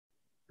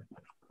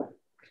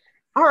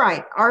All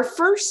right, our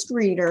first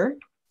reader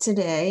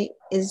today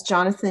is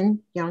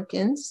Jonathan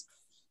Yungkans,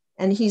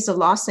 and he's a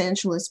Los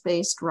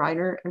Angeles-based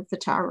writer and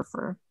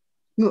photographer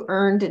who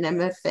earned an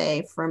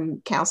MFA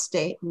from Cal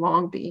State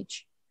Long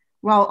Beach,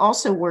 while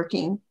also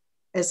working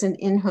as an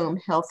in-home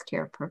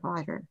healthcare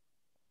provider,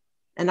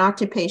 an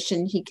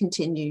occupation he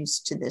continues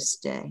to this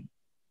day.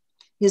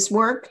 His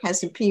work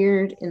has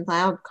appeared in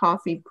Loud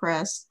Coffee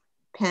Press,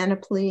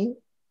 Panoply,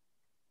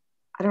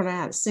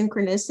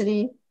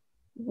 Synchronicity,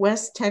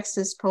 West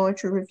Texas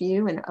Poetry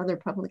Review, and other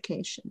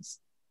publications.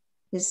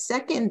 His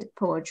second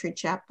poetry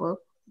chapbook,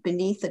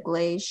 Beneath a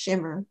Glazed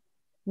Shimmer,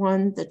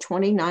 won the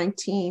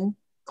 2019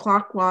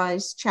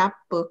 Clockwise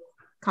Chapbook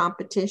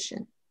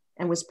Competition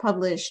and was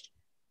published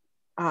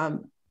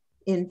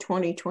in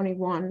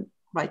 2021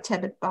 by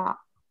Tebet Bach.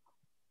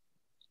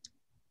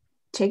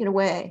 Take it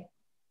away,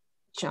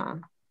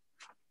 John.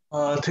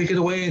 Take it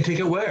away and take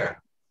it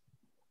where?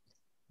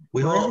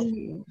 We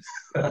all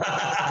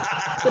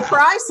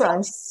surprise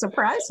us.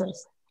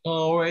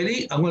 All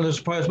righty. I'm going to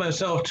surprise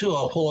myself too.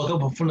 I'll pull a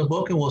couple from the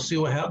book and we'll see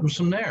what happens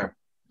from there.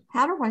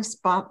 How do I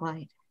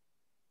spotlight?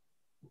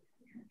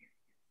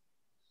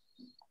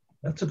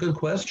 That's a good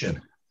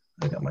question.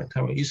 I got my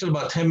timer. You said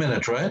about 10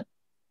 minutes, right?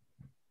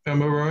 If I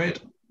remember right,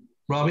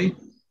 Robbie?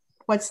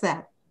 What's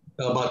that?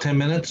 About 10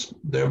 minutes,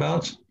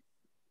 thereabouts?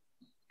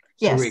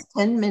 Yes,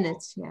 10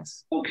 minutes,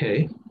 yes.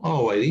 Okay,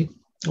 all righty.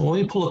 Well,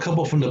 let me pull a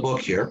couple from the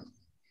book here.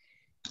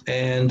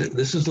 And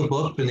this is the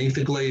book, Beneath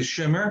the Glazed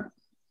Shimmer.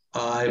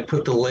 I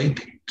put the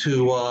link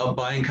to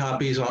buying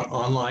copies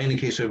online in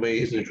case anybody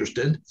is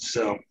interested.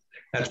 So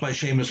that's my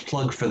shameless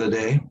plug for the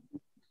day.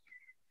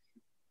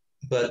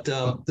 But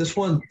this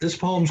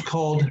poem's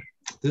called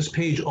This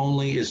Page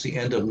Only is the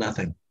End of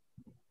Nothing.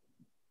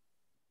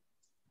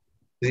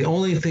 The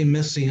only thing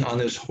missing on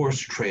this horse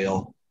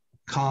trail,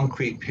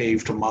 concrete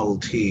paved to Model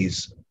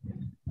Ts,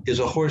 is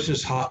a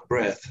horse's hot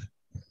breath,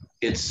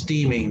 its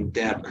steaming,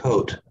 damp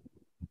coat.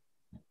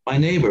 My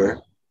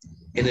neighbor,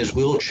 in his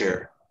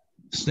wheelchair,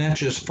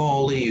 snatches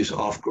fall leaves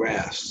off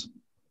grass,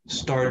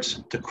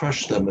 starts to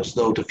crush them as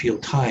though to feel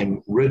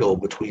time wriggle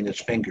between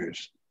his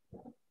fingers.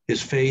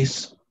 His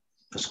face,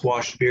 a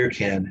squashed beer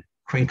can,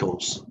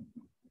 crinkles.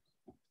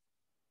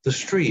 The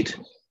street,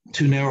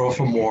 too narrow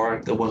for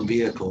more than one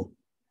vehicle,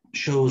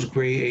 shows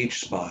gray age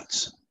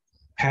spots,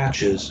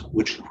 patches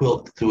which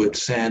quilt through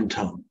its sand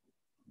tone.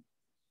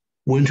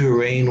 Winter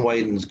rain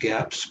widens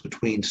gaps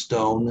between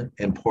stone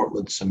and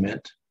Portland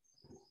cement.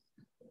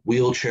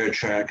 Wheelchair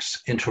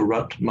tracks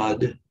interrupt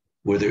mud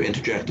with their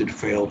interjected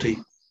frailty.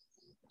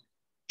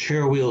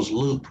 Chair wheels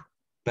loop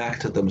back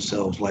to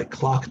themselves like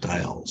clock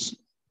dials,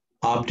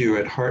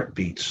 obdurate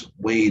heartbeats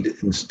weighed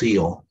in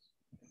steel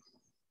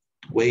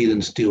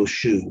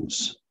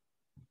shoes.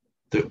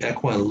 Their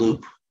equine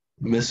loop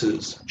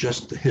misses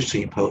just the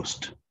hitching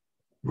post,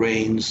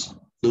 reins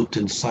looped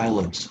in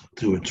silence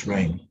through its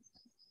ring.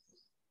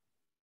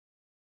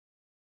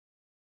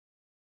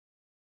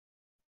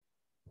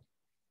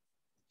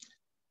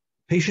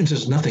 Patience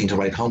is nothing to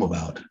write home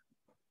about.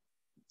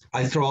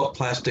 I throw out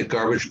plastic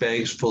garbage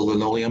bags full of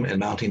linoleum and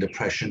mounting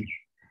depression.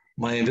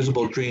 My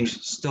invisible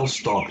dreams still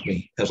stalk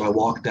me as I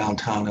walk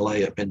downtown LA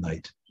at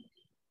midnight.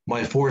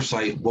 My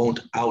foresight won't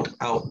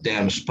out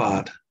damn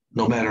spot,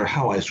 no matter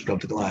how I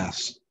scrub the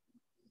glass.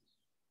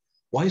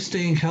 Why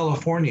stay in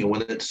California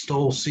when its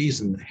stole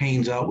season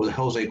hangs out with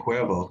Jose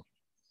Cuervo?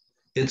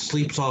 It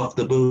sleeps off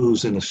the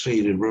booze in a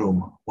shaded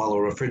room while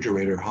a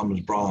refrigerator hums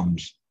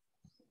Brahms.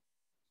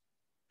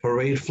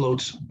 Parade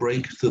floats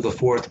break through the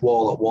fourth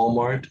wall at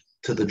Walmart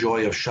to the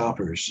joy of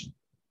shoppers.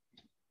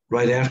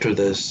 Right after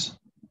this,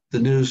 the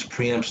news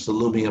preempts the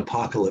looming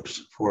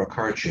apocalypse for a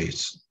car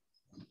chase.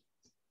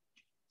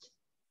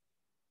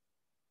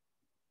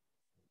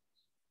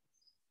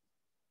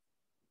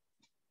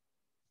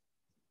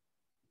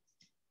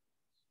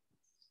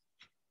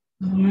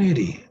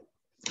 Alrighty.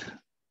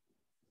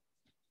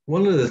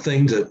 One of the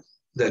things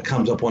that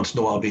comes up once in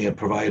a while being a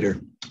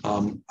provider,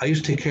 I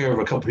used to take care of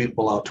a couple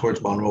people out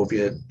towards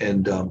Monrovia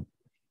and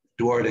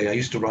Duarte. I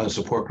used to run a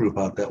support group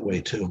out that way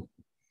too.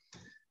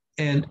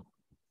 And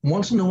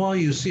once in a while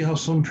you see how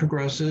someone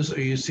progresses or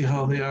you see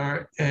how they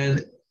are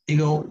and you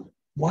go,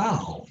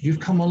 wow, you've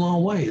come a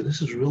long way.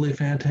 This is really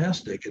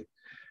fantastic.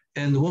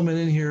 And the woman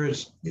in here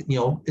is,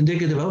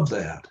 indicative of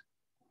that.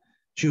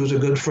 She was a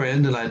good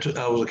friend and I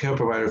was a care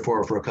provider for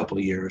her for a couple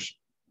of years.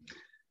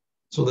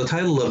 So the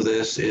title of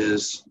this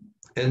is,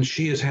 And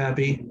She is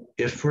Happy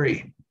If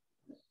Free.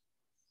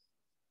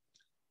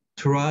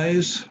 To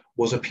rise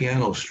was a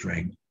piano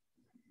string,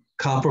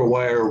 copper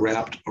wire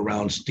wrapped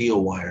around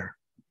steel wire,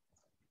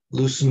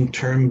 loosened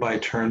turn by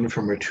turn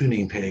from her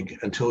tuning peg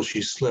until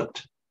she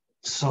slipped,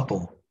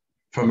 supple,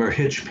 from her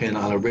hitch pin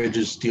on a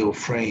rigid steel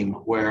frame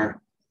where,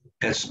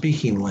 at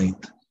speaking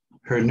length,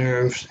 her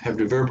nerves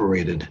have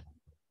reverberated,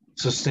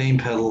 sustain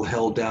pedal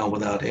held down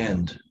without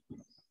end,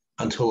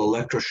 until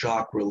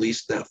electroshock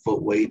released that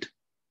foot weight,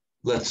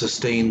 let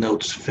sustain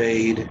notes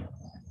fade,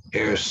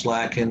 air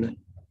slacken,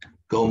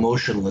 go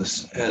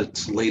motionless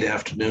as late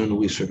afternoon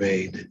we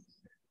surveyed,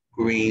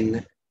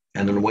 green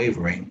and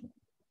unwavering.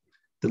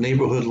 the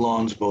neighborhood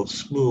lawns both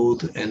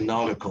smooth and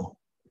nautical,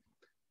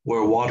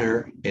 where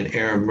water and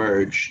air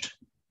merged,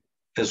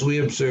 as we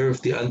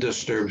observed the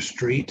undisturbed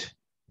street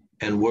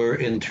and were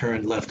in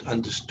turn left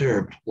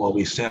undisturbed while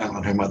we sat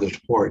on her mother's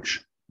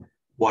porch,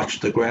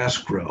 watched the grass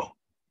grow,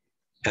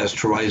 as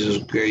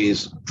Teresa's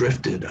gaze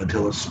drifted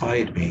until it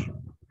spied me,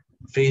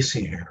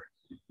 facing her,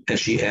 and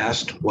she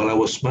asked what I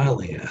was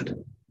smiling at.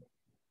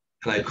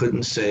 And I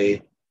couldn't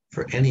say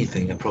for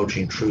anything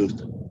approaching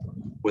truth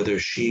whether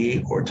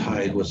she or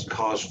tide was the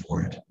cause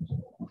for it.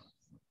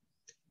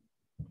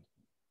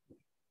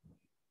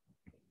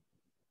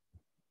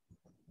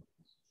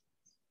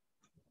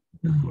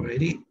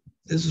 Alrighty,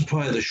 this is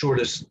probably the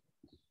shortest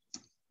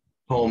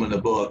poem in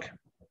the book.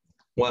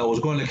 While I was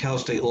going to Cal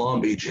State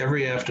Long Beach,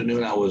 every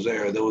afternoon I was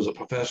there was a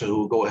professor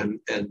who would go ahead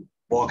and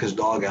walk his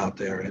dog out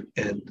there.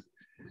 And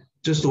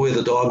just the way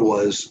the dog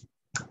was,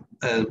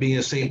 being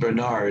a St.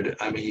 Bernard,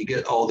 I mean, you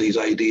get all these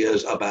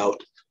ideas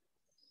about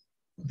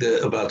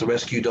the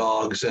rescue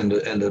dogs and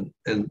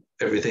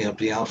everything up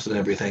the Alps and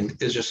everything.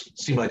 It just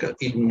seemed like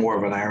even more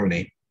of an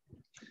irony.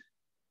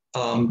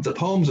 The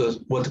poem's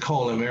what they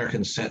call an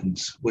American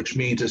sentence, which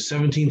means it's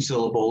 17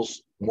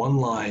 syllables, one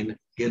line,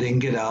 get in,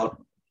 get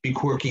out, be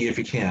quirky if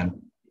you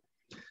can.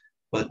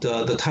 But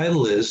the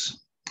title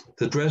is,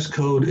 The Dress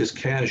Code is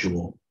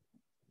Casual,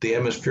 the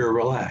Atmosphere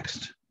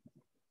Relaxed.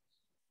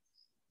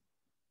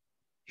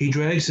 He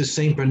drags his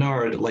St.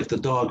 Bernard like the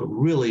dog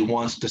really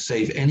wants to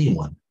save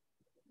anyone.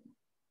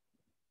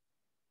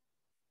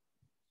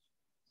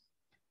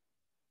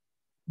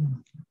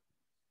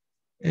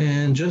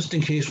 And just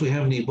in case we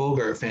have any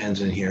Bogart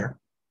fans in here,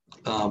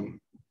 see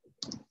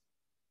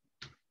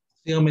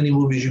how many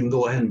movies you can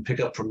go ahead and pick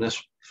up from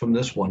this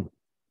one.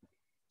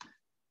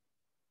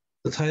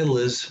 The title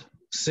is,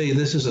 Say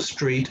This is a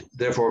Street,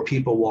 Therefore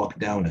People Walk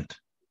Down It.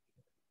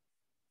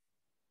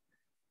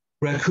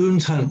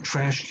 Raccoons hunt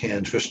trash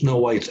cans for Snow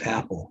White's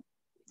apple.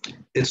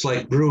 It's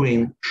like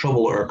brewing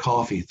trouble or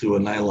coffee through a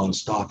nylon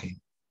stocking.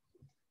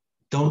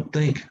 Don't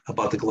think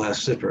about the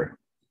glass zipper.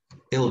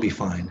 It'll be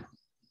fine.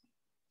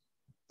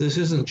 This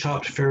isn't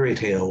chopped fairy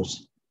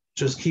tales,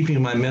 just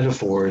keeping my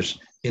metaphors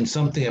in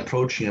something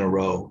approaching a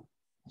row,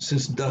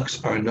 since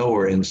ducks are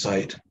nowhere in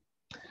sight,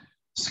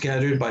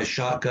 scattered by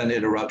shotgun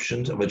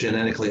interruptions of a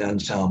genetically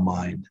unsound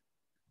mind,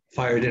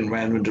 fired in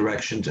random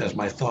directions as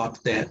my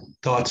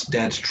thoughts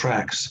dance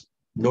tracks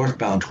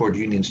northbound toward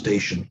Union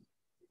Station.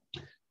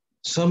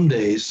 Some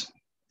days,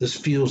 this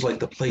feels like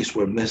the place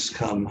where myths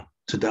come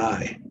to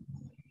die,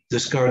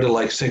 discarded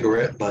like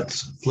cigarette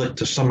butts flicked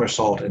to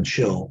somersault and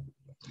chill,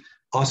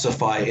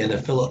 ossify in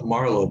a Philip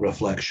Marlowe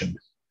reflection,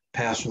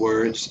 pass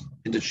words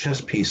into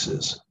chess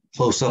pieces,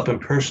 close up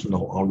and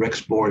personal on Rick's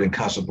board in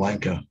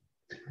Casablanca,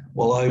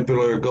 while I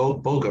blur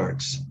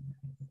Bogarts,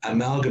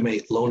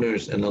 amalgamate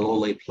loners in a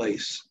lonely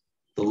place,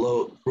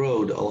 the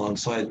road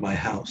alongside my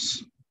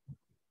house.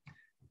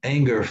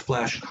 Anger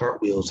flashed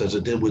cartwheels as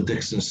it did with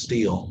Dixon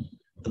Steel,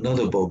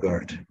 another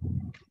Bogart.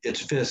 Its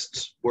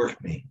fists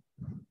worked me.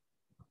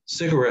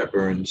 Cigarette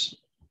burns,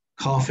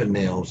 coffin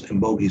nails in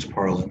Bogey's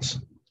parlance,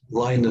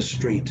 line the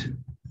street,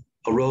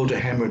 a row to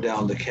hammer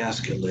down the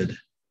casket lid.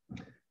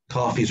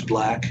 Coffee's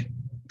black,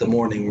 the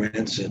morning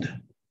rancid.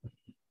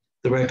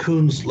 The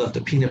raccoons left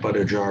a peanut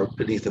butter jar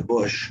beneath a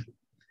bush.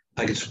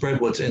 I could spread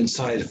what's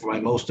inside for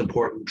my most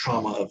important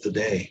trauma of the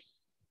day.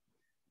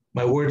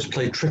 My words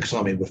played tricks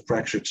on me with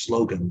fractured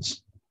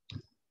slogans.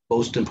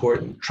 Most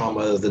important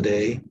trauma of the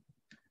day,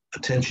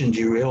 attention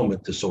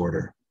derailment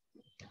disorder.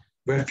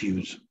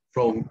 Refuse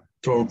thrown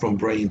from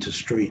brain to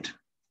street.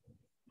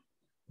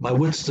 My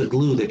wit's the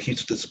glue that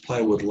keeps this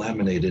plywood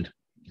laminated,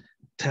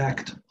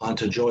 tacked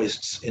onto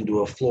joists into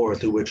a floor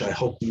through which I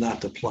hope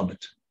not to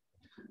plummet,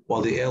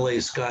 while the LA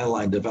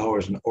skyline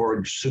devours an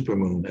orange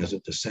supermoon as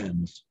it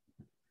descends,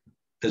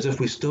 as if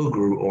we still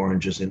grew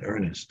oranges in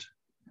earnest.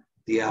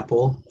 The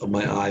apple of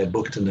my eye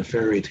booked in the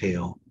fairy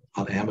tale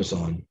on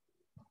Amazon.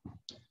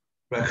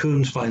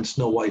 Raccoons find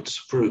Snow White's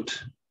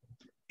fruit.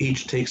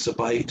 Each takes a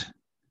bite,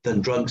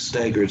 then drunk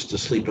staggers to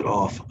sleep it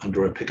off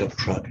under a pickup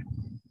truck.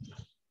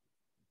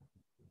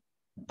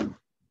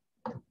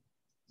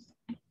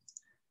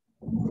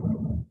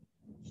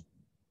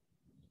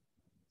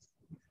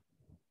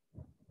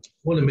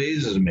 What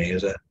amazes me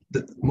is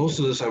that most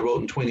of this I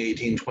wrote in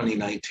 2018,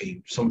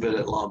 2019, some of it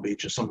at Long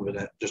Beach and some of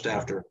it just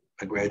after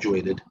I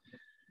graduated.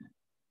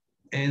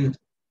 And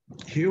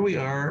here we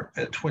are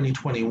at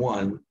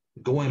 2021,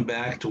 going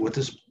back to what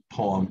this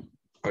poem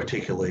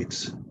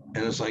articulates. And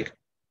it's like,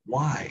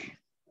 why?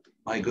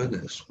 My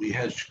goodness, we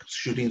had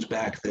shootings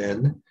back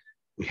then.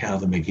 We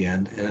have them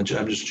again. And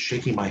I'm just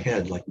shaking my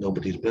head like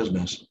nobody's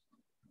business.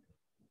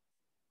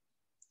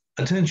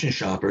 Attention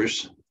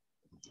shoppers,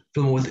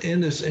 from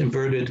within this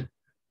inverted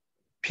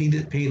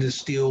painted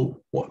steel,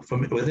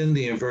 from within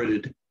the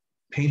inverted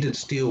painted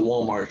steel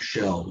Walmart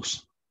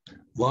shelves,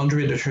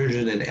 laundry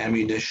detergent and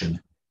ammunition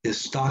is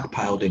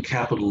stockpiled in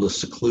capitalist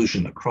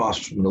seclusion across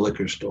from the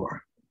liquor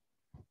store.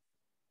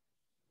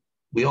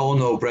 We all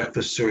know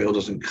breakfast cereal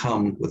doesn't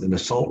come with an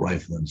assault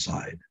rifle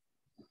inside.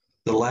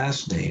 The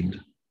last named,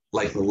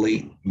 like the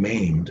late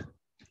maimed,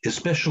 Is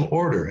special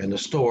order in the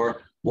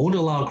store won't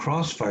allow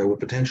crossfire with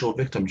potential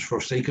victims for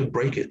sake of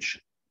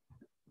breakage.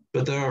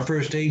 But there are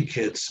first aid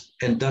kits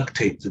and duct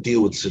tape to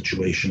deal with the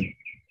situation,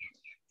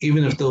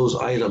 even if those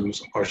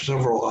items are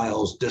several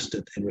aisles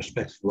distant in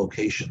respective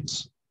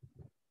locations.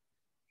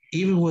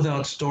 Even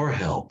without store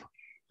help,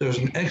 there's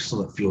an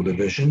excellent field of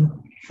vision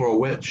for a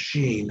wet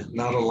sheen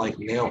not unlike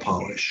nail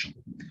polish,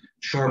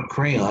 sharp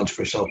crayons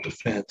for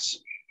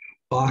self-defense,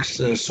 boxed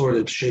in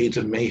assorted shades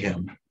of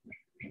mayhem,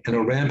 and a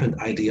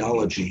rampant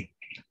ideology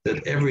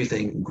that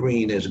everything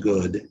green is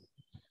good,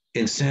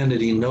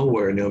 insanity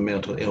nowhere near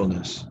mental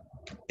illness,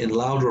 in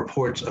loud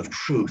reports of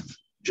truth,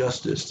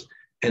 justice,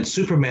 and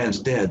Superman's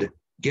dead,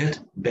 get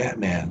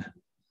Batman.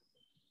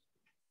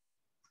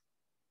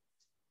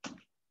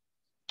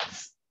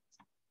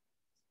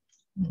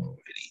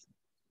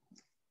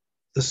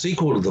 The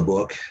sequel to the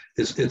book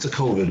it's a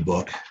COVID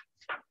book,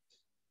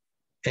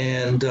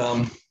 and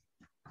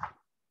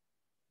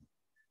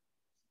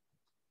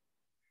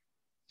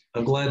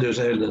I'm glad there's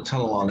a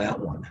tunnel on that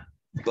one.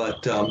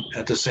 But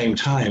at the same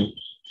time,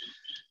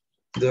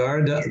 there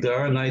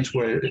are nights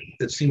where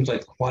it seems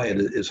like quiet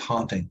is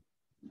haunting,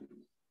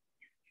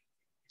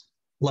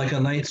 like a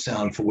night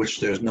sound for which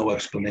there's no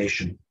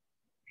explanation.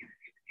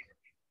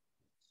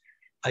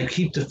 I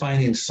keep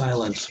defining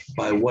silence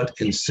by what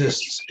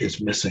insists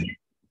is missing.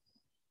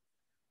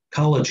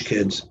 College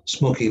kids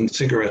smoking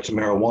cigarettes and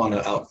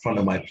marijuana out front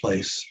of my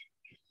place,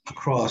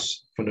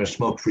 across from their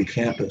smoke-free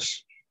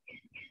campus.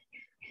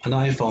 An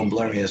iPhone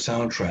blaring a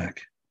soundtrack.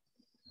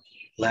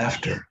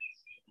 Laughter.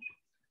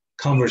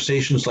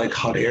 Conversations like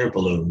hot air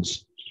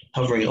balloons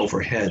hovering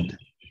overhead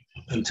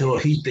until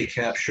a heat they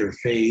capture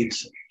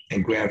fades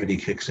and gravity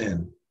kicks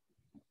in.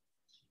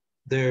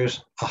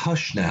 There's a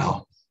hush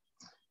now.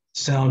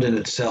 Sound in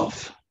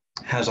itself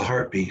has a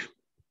heartbeat,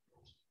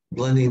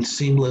 blending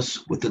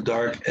seamless with the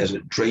dark as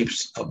it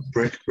drapes a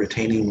brick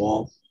retaining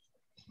wall.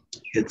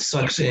 It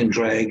sucks in a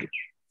drag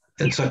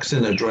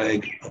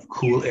of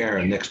cool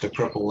air next to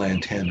purple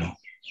lantana,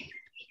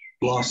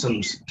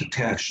 blossoms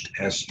detached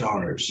as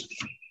stars,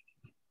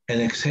 and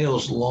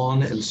exhales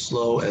long and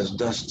slow as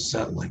dust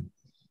settling.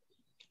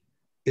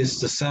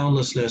 It's the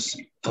soundlessness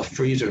of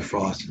freezer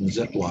frost in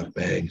Ziploc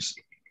bags,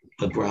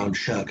 a ground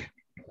chuck,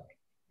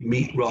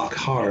 meat rock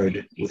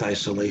hard with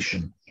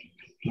isolation,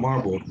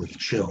 marbled with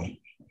chill.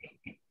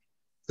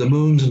 The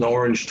moon's an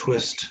orange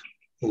twist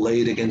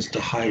laid against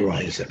a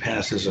high-rise that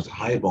passes as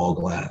highball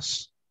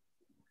glass.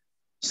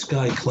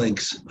 Sky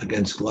clinks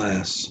against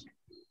glass,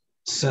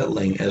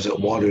 settling as it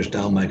waters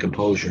down my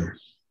composure.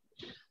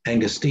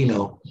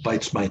 Angostino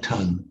bites my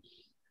tongue.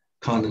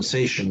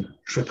 Condensation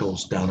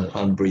trickles down an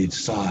unbreathed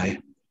sigh.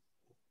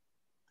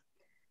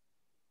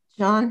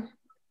 John?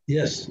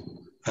 Yes,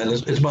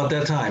 it's about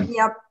that time.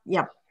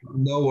 Yep.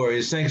 No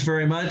worries. Thanks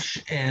very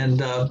much. And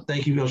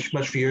thank you very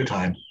much for your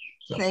time.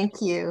 So,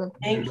 thank you.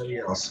 Everybody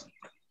else.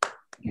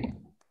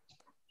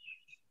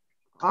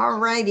 All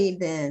righty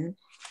then.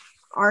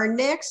 Our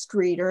next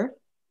reader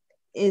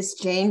is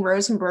Jane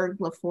Rosenberg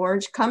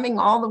LaForge, coming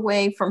all the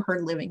way from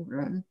her living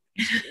room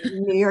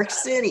in New York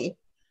City.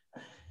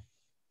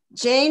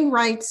 Jane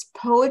writes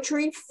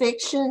poetry,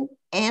 fiction,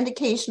 and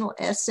occasional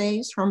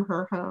essays from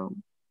her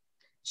home.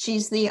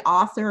 She's the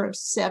author of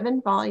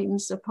 7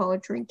 volumes of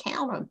poetry,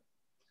 count them,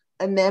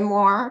 a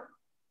memoir,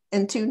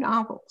 and 2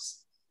 novels.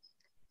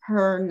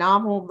 Her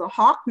novel, The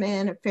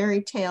Hawkman, A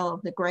Fairy Tale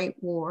of the Great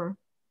War,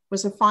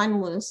 was a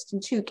finalist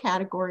in 2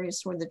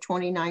 categories for the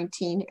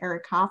 2019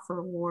 Eric Hoffer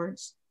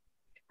Awards.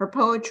 Her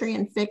poetry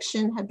and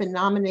fiction have been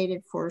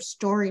nominated for a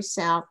Story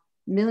South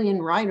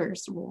Million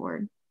Writers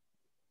Award,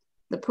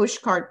 the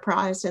Pushcart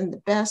Prize, and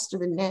the Best of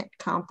the Net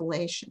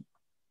compilation.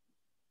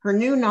 Her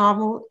new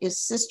novel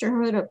is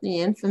Sisterhood of the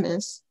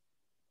Infamous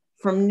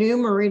from New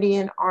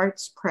Meridian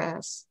Arts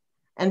Press,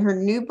 and her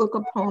new book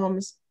of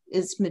poems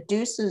is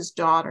Medusa's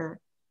Daughter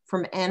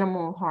from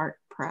Animal Heart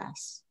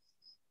Press.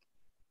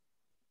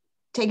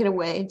 Take it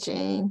away,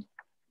 Jane.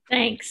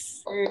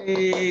 Thanks.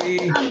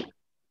 Hey.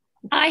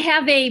 I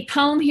have a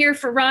poem here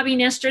for Robbie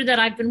Nestor that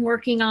I've been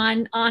working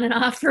on and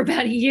off for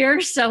about a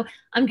year, so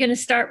I'm going to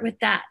start with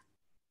that.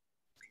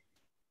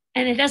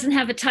 And it doesn't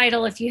have a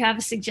title. If you have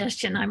a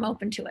suggestion, I'm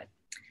open to it.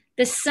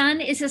 The sun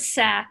is a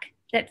sack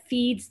that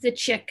feeds the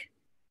chick,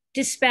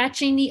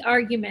 dispatching the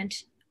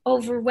argument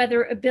over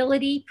whether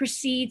ability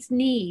precedes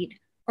need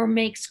or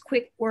makes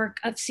quick work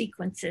of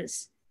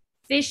sequences.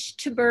 Fish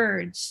to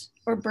birds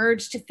or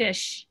birds to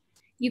fish.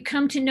 You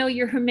come to know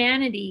your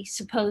humanity,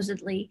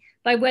 supposedly,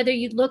 by whether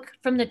you look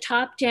from the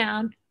top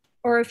down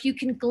or if you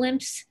can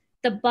glimpse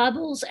the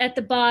bubbles at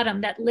the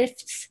bottom that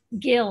lifts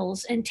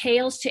gills and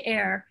tails to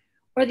air,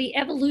 or the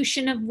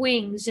evolution of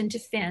wings into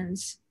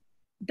fins.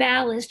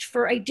 Ballast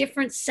for a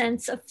different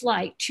sense of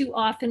flight, too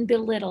often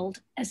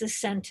belittled as a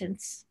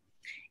sentence.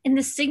 In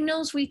the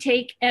signals we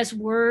take as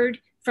word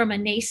from a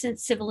nascent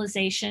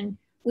civilization,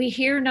 we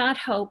hear not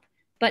hope,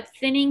 but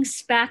thinning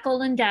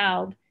spackle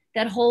endowed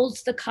that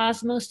holds the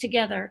cosmos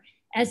together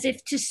as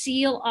if to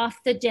seal off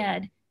the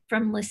dead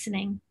from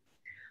listening.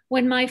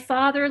 When my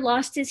father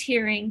lost his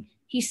hearing,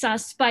 he saw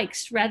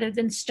spikes rather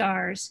than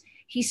stars.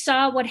 He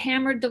saw what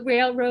hammered the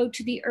railroad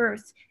to the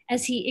earth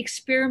as he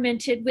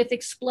experimented with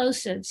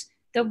explosives,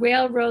 the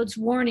railroad's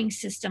warning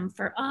system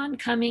for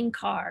oncoming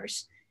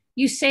cars.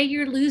 You say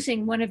you're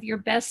losing one of your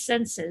best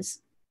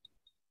senses,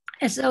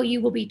 as though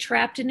you will be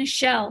trapped in a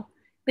shell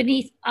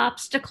beneath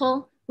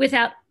obstacle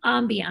without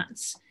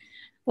ambiance.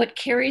 What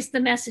carries the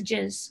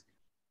messages,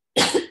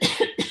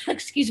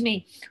 excuse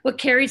me, what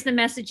carries the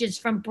messages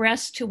from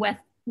breast to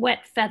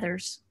wet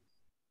feathers.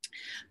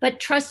 But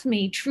trust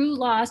me, true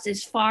loss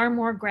is far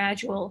more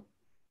gradual,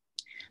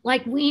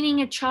 like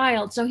weaning a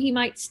child so he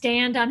might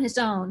stand on his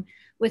own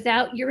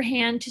without your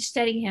hand to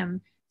steady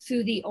him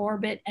through the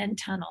orbit and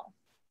tumble.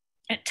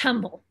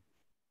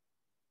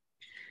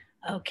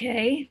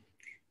 Okay,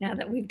 now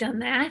that we've done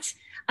that,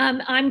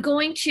 I'm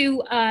going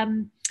to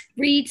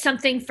read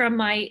something from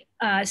my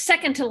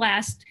second to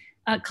last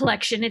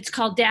collection. It's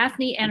called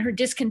Daphne and Her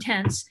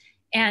Discontents,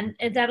 and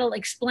that'll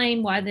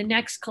explain why the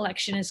next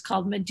collection is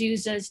called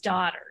Medusa's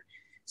Daughter.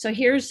 So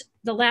here's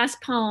the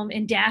last poem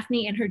in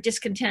Daphne and Her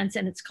Discontents,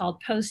 and it's called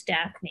Post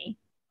Daphne.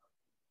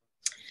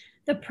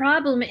 The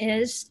problem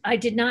is I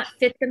did not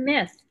fit the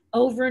myth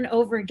over and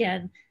over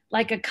again,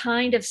 like a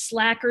kind of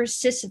slacker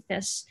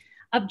Sisyphus,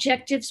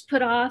 objectives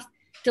put off,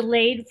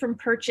 delayed from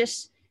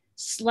purchase,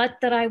 slut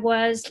that I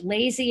was,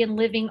 lazy and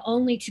living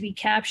only to be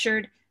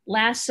captured,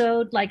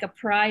 lassoed like a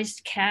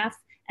prized calf,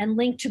 and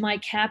linked to my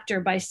captor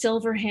by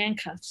silver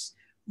handcuffs,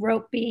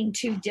 rope being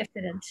too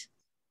diffident.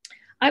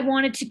 I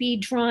wanted to be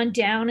drawn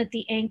down at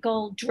the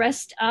ankle,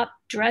 dressed up,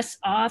 dress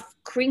off,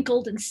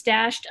 crinkled and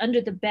stashed under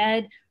the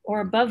bed or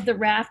above the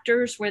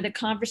rafters where the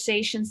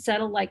conversation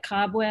settled like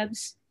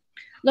cobwebs.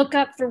 Look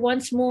up for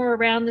once more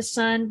around the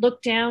sun,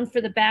 look down for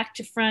the back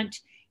to front,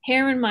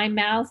 hair in my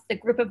mouth, the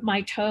grip of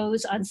my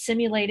toes on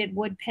simulated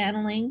wood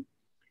paneling.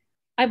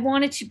 I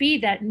wanted to be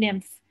that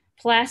nymph,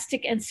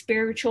 plastic and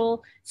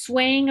spiritual,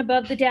 swaying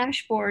above the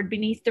dashboard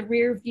beneath the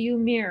rear view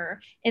mirror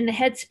in the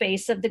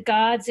headspace of the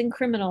gods and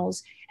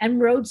criminals and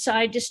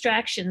roadside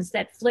distractions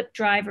that flip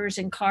drivers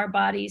and car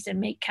bodies and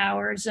make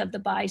cowards of the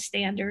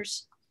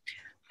bystanders.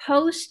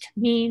 Post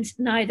means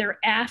neither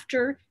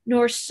after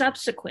nor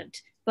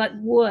subsequent, but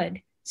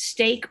wood,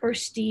 stake or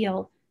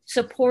steel,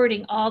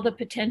 supporting all the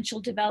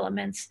potential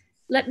developments.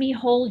 Let me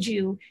hold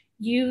you,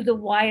 you the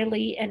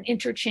wily and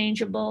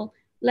interchangeable.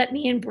 Let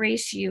me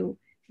embrace you,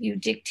 you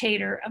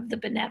dictator of the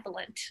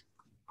benevolent.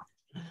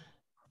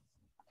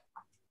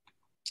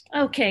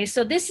 Okay,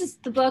 so this is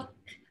the book,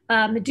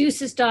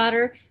 Medusa's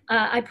Daughter.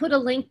 I put a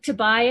link to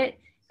buy it,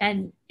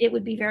 and it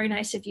would be very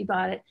nice if you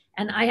bought it.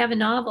 And I have a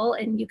novel,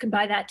 and you can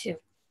buy that too.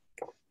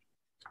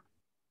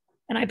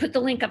 And I put the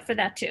link up for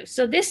that too.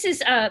 So this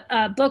is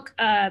a book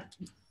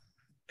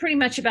pretty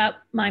much about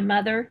my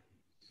mother.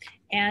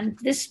 And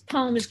this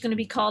poem is going to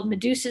be called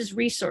Medusa's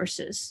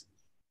Resources.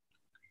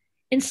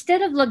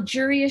 Instead of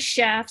luxurious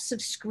shafts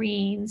of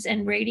screens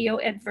and radio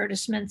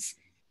advertisements,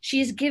 she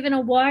is given a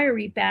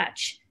wiry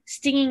batch,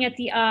 stinging at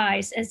the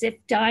eyes as if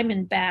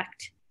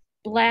diamond-backed,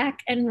 black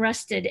and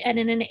rusted, and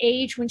in an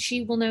age when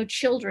she will know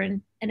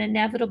children, an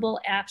inevitable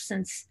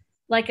absence,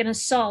 like an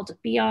assault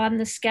beyond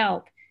the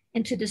scalp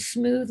into the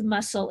smooth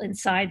muscle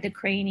inside the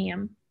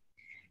cranium.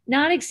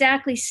 Not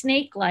exactly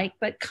snake-like,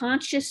 but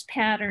conscious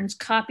patterns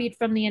copied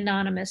from the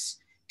anonymous,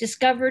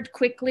 discovered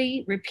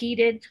quickly,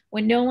 repeated,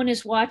 when no one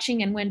is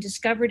watching, and when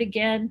discovered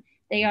again,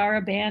 they are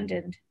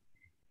abandoned.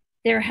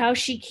 They're how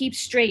she keeps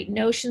straight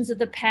notions of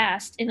the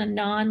past in a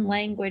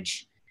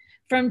non-language,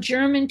 from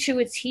German to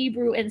its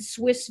Hebrew and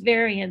Swiss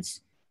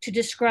variants, to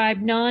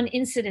describe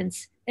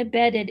non-incidents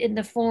embedded in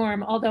the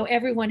form, although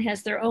everyone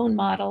has their own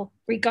model,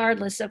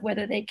 regardless of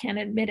whether they can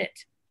admit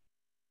it.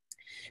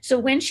 So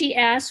when she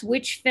asks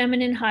which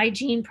feminine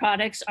hygiene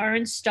products are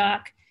in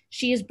stock,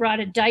 she has brought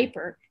a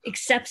diaper,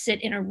 accepts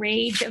it in a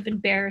rage of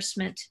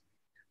embarrassment.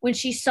 When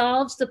she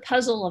solves the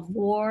puzzle of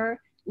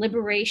war,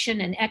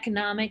 liberation, and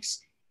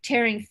economics,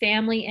 tearing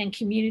family and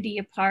community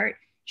apart,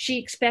 she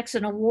expects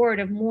an award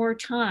of more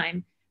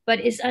time, but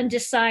is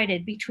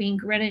undecided between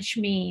Greenwich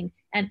Mean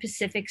and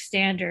Pacific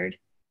Standard.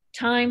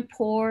 Time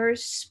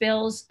pours,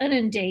 spills,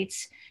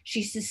 inundates.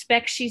 She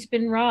suspects she's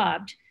been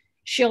robbed.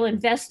 She'll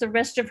invest the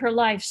rest of her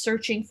life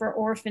searching for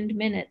orphaned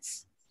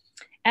minutes.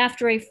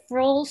 After a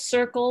full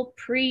circle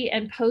pre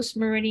and post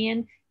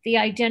meridian, the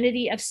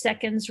identity of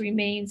seconds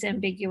remains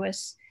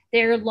ambiguous.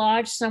 They are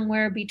lodged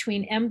somewhere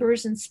between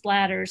embers and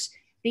splatters,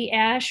 the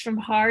ash from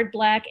hard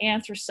black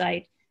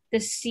anthracite, the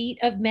seat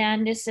of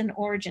madness and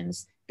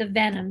origins, the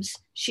venoms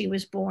she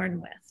was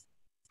born with.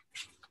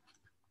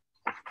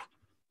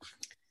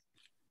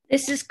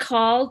 This is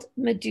called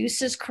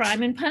Medusa's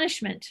Crime and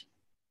Punishment.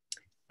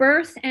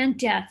 Birth and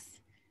death,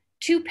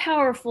 too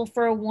powerful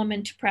for a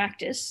woman to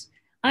practice.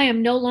 I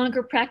am no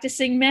longer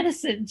practicing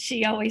medicine,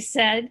 she always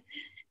said,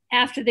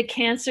 after the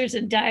cancers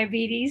and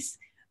diabetes,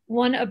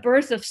 one a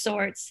birth of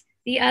sorts,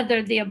 the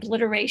other the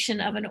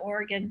obliteration of an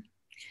organ.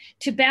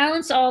 To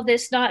balance all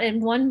this not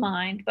in one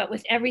mind, but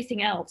with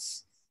everything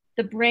else,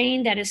 the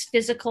brain that is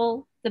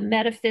physical, the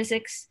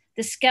metaphysics,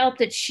 the scalp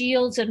that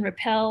shields and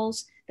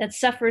repels, that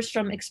suffers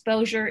from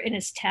exposure in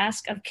its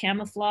task of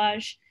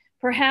camouflage,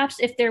 Perhaps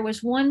if there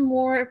was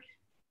more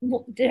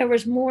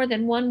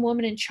than one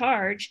woman in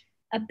charge,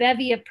 a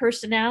bevy of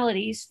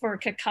personalities for a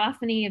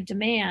cacophony of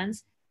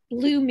demands,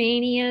 blue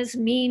manias,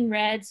 mean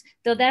reds,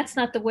 though that's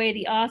not the way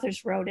the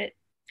authors wrote it.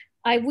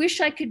 I wish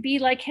I could be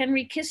like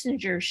Henry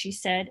Kissinger, she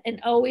said, and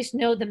always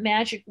know the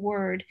magic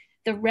word,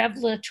 the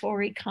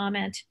revelatory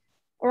comment.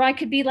 Or I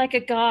could be like a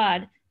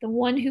god, the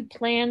one who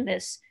planned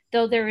this,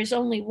 though there is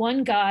only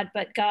one God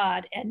but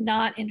God, and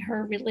not in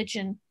her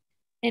religion.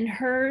 In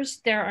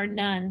hers, there are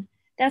none.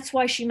 That's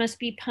why she must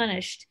be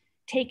punished,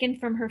 taken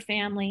from her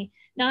family,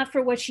 not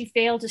for what she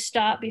failed to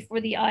stop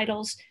before the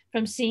idols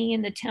from seeing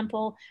in the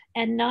temple,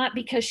 and not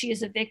because she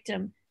is a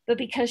victim, but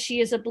because she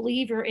is a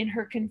believer in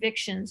her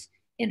convictions,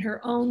 in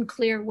her own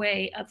clear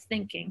way of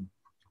thinking.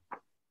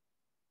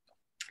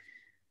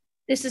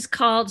 This is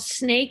called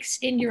Snakes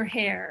in Your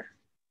Hair.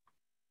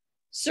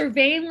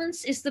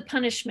 Surveillance is the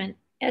punishment,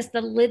 as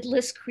the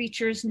lidless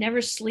creatures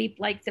never sleep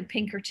like the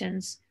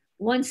Pinkertons,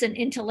 once an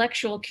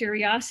intellectual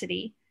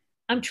curiosity.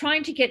 I'm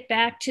trying to get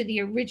back to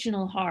the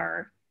original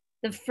horror,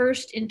 the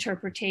first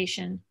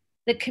interpretation,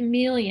 the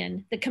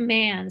chameleon, the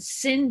commands.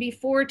 Sin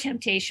before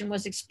temptation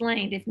was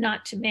explained, if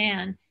not to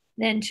man,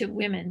 then to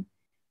women.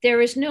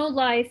 There is no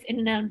life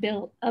in an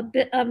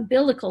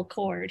umbilical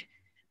cord,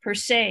 per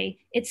se.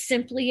 It's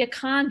simply a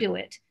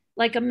conduit,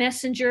 like a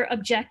messenger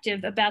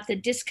objective about the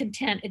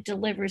discontent it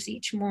delivers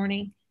each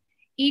morning.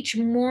 Each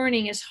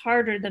morning is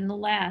harder than the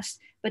last,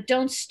 but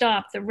don't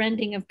stop the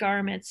rending of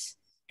garments,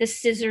 the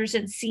scissors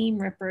and seam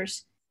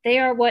rippers. They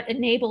are what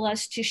enable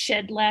us to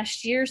shed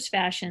last year's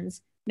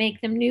fashions,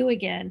 make them new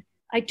again.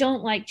 I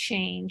don't like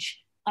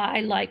change.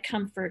 I like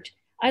comfort.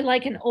 I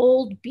like an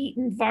old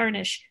beaten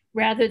varnish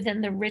rather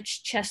than the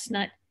rich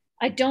chestnut.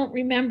 I don't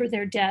remember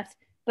their death,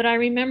 but I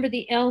remember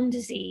the elm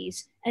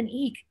disease, an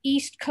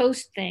East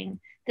Coast thing,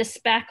 the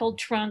spackled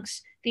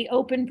trunks, the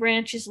open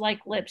branches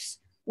like lips,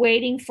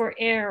 waiting for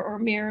air or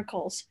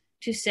miracles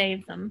to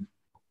save them.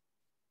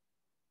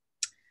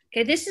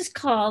 Okay, this is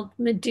called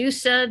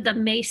Medusa the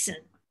Mason.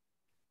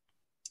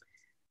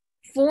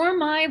 For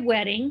my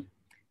wedding,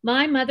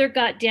 my mother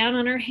got down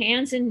on her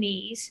hands and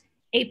knees,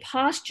 a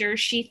posture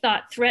she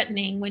thought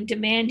threatening when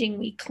demanding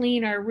we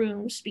clean our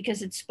rooms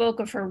because it spoke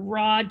of her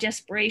raw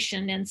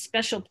desperation and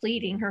special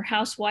pleading her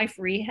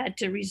housewifery had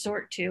to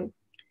resort to.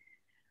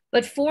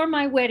 But for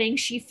my wedding,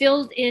 she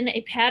filled in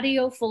a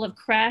patio full of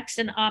cracks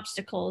and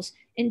obstacles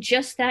in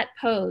just that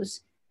pose,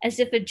 as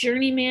if a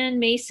journeyman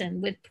mason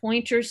with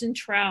pointers and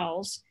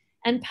trowels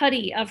and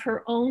putty of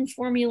her own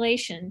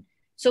formulation,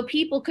 so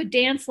people could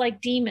dance like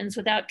demons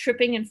without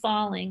tripping and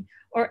falling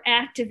or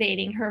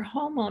activating her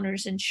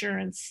homeowner's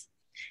insurance.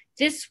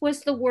 This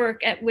was the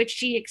work at which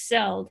she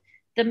excelled,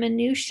 the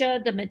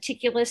minutiae, the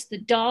meticulous, the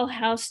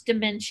dollhouse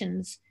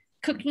dimensions,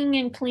 cooking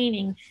and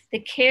cleaning, the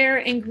care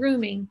and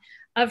grooming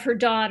of her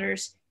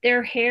daughters,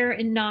 their hair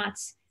in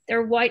knots,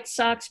 their white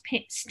socks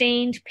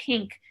stained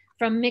pink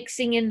from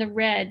mixing in the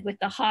red with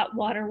the hot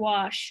water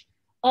wash.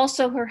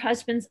 Also her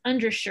husband's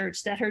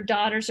undershirts that her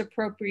daughters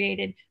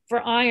appropriated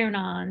for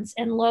iron-ons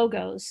and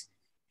logos,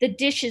 the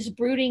dishes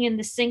brooding in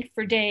the sink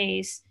for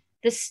days,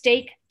 the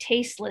steak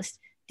tasteless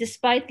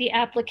despite the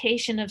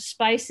application of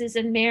spices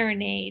and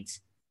marinades.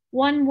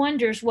 One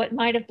wonders what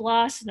might have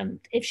blossomed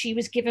if she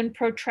was given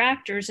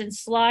protractors and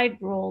slide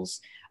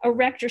rules,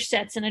 erector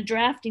sets and a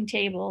drafting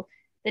table,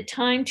 the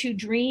time to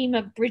dream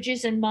of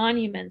bridges and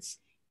monuments,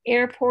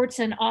 airports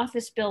and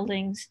office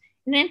buildings,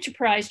 an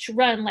enterprise to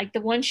run like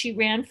the one she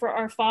ran for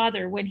our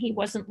father when he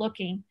wasn't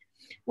looking,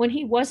 when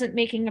he wasn't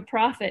making a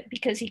profit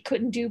because he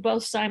couldn't do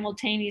both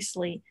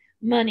simultaneously,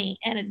 money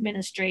and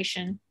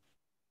administration.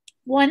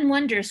 One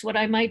wonders what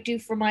I might do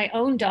for my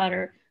own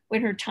daughter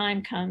when her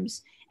time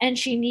comes, and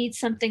she needs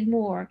something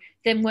more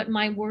than what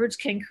my words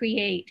can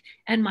create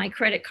and my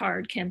credit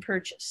card can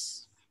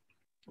purchase.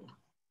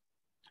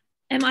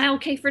 Am I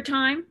okay for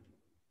time?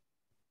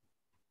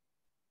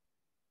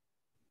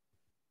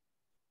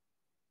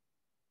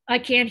 I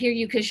can't hear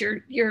you because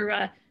you're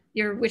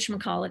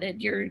whatchamacallit,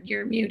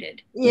 you're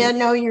muted. Yeah,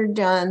 no, you're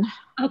done.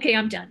 Okay,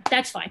 I'm done.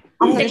 That's fine.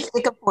 I'm going to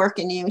stick a fork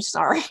in you.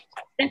 Sorry.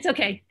 That's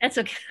okay. That's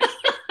okay.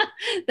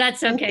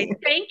 That's okay.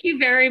 Thank you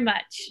very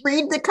much.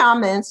 Read the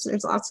comments.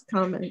 There's lots of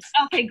comments.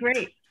 Okay,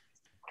 great.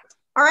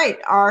 All right.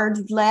 Our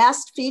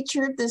last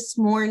feature this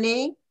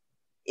morning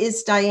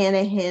is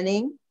Dianna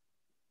Henning.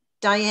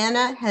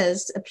 Dianna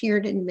has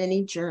appeared in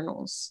many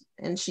journals,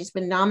 and she's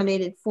been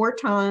nominated 4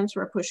 times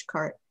for a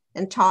pushcart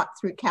and taught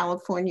through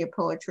California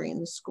poetry in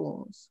the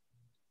schools.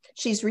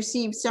 She's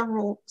received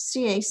several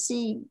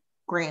CAC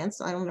grants.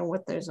 I don't know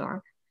what those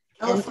are.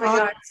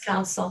 California Arts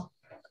Council.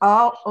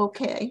 Oh,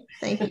 okay.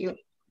 Thank you.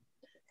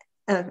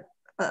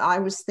 I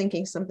was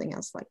thinking something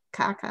else like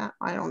caca.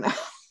 I don't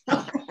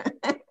know.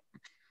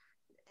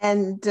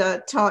 And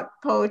taught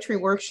poetry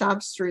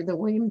workshops through the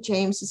William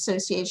James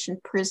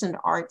Association Prison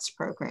Arts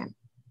Program.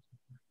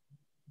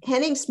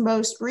 Henning's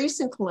most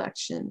recent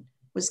collection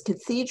was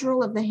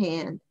Cathedral of the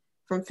Hand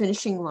from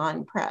Finishing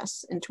Line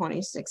Press in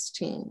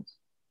 2016.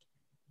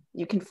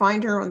 You can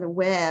find her on the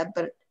web,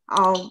 but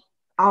I'll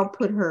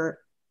put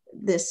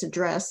this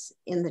address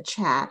in the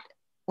chat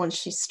when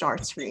she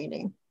starts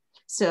reading.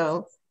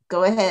 So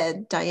go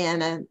ahead,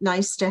 Dianna.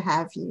 Nice to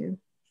have you.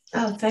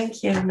 Oh,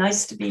 thank you.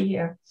 Nice to be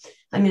here.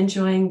 I'm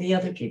enjoying the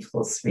other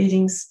people's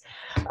readings.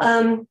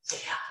 I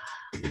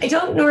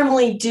don't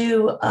normally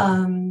do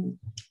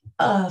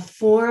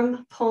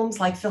form poems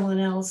like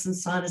villanelles and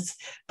sonnets,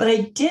 but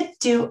I did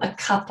do a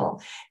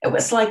couple. It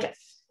was like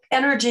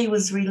energy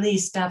was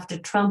released after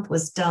Trump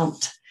was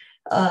dumped.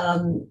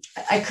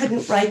 I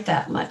couldn't write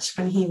that much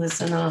when he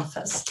was in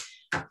office.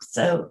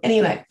 So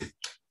anyway,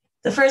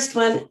 the first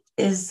one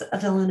is a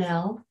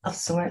villanelle of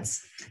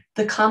sorts,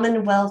 The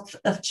Commonwealth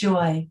of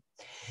Joy.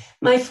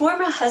 My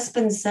former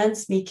husband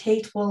sends me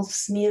Kate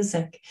Wolf's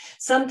music,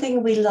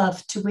 something we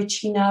love, to which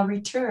he now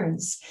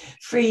returns,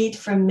 freed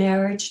from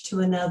marriage to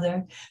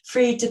another,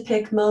 free to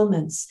pick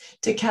moments,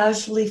 to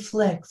casually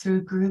flick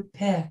through group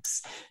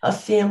pics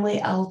of family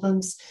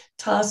albums,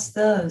 toss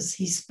those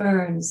he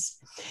spurns.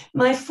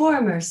 My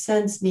former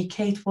sends me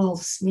Kate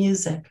Wolf's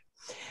music.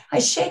 I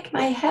shake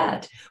my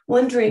head,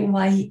 wondering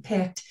why he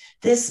picked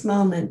this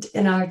moment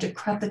in our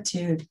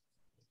decrepitude.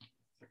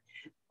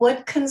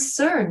 What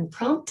concern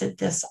prompted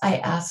this, I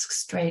ask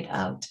straight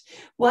out.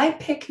 Why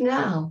pick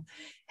now?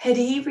 Had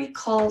he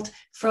recalled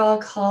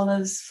Frog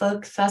Hollow's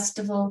folk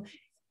festival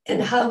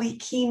and how he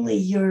keenly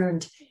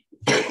yearned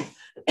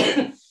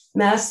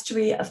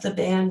mastery of the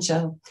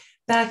banjo?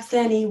 Back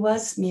then he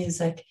was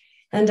music,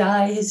 and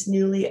I his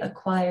newly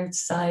acquired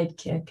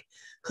sidekick,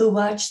 who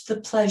watched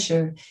the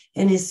pleasure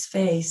in his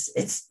face,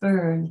 its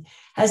burn,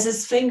 as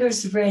his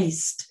fingers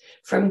raced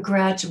from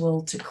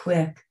gradual to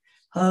quick.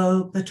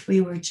 Oh, but we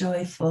were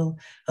joyful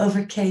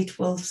over Kate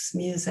Wolf's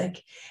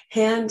music.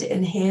 Hand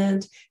in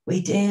hand,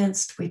 we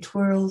danced, we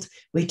twirled,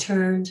 we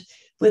turned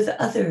with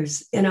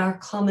others in our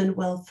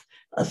commonwealth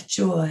of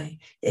joy,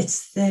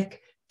 its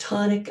thick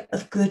tonic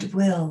of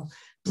goodwill,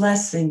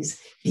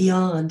 blessings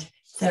beyond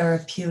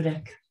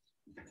therapeutic.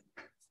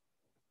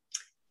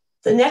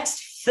 The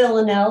next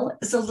villanelle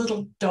is a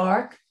little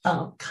dark,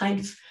 I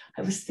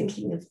was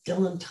thinking of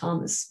Dylan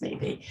Thomas,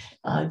 maybe.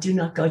 Do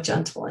not go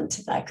gentle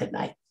into that. Good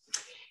night.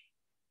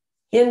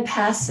 In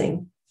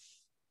passing,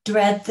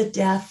 dread the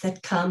death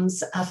that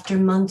comes after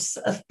months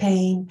of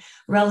pain,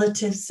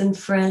 relatives and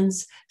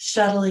friends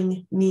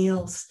shuttling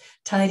meals,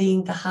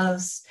 tidying the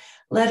house,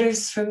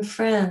 letters from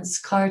friends,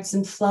 cards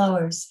and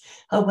flowers,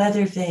 a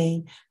weather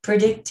vane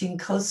predicting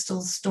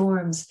coastal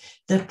storms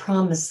that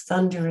promise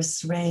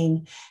thunderous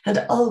rain,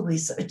 and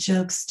always a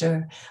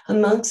jokester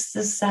amongst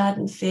the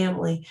saddened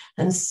family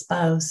and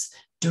spouse.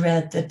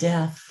 Dread the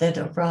death that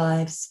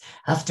arrives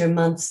after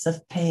months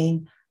of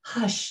pain.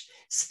 Hush,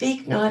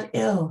 speak not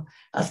ill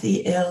of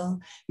the ill,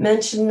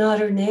 mention not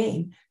her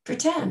name,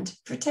 pretend,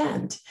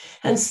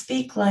 and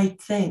speak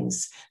light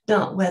things,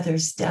 not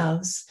weather's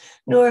douse,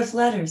 nor of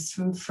letters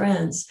from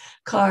friends,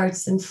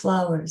 cards and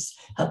flowers,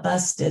 a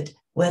busted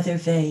weather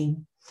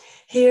vane.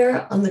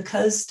 Here on the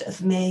coast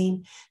of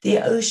Maine, the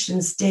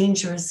ocean's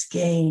dangerous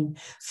gain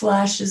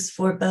flashes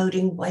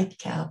foreboding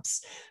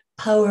whitecaps,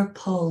 power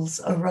poles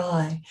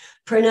awry,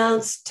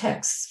 pronounced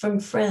texts from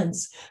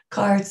friends,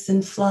 cards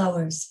and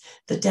flowers,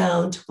 the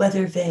downed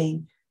weather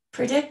vane,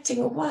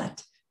 predicting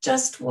what,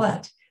 just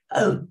what?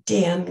 Oh,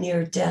 damn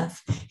near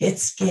death,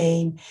 its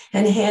gain,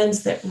 and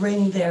hands that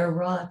wring their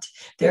rot,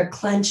 their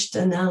clenched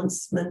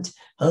announcement,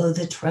 oh,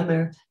 the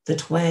tremor, the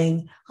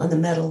twang on the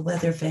metal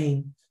weather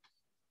vane.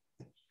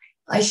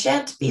 I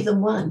shan't be the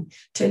one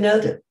to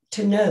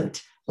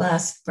note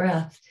last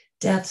breath,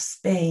 death's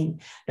bane,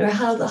 nor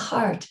how the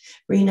heart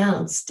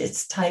renounced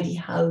its tidy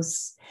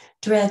house.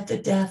 Dread the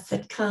death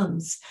that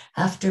comes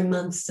after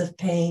months of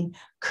pain.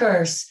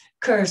 Curse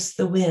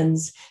the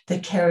winds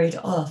that carried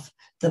off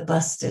the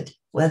busted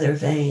weather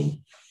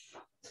vane.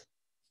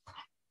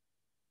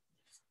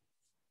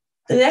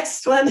 The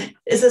next one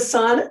is a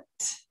sonnet,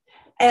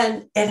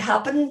 and it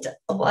happened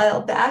a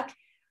while back.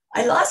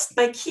 I lost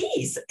my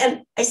keys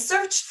and I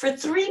searched for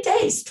 3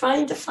 days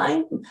trying to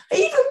find them. I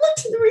even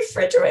looked in the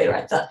refrigerator.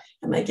 I thought,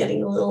 am I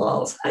getting a little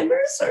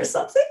Alzheimer's or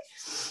something?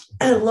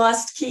 And I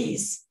lost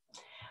keys.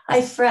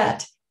 I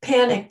fret,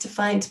 panic to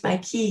find my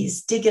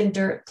keys, dig in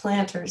dirt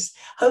planters,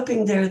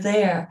 hoping they're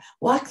there,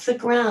 walk the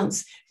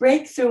grounds,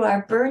 rake through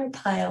our burn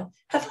pile.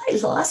 Have I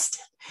lost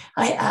it?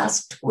 I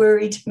asked,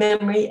 worried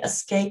memory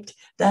escaped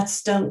that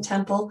stone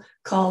temple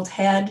called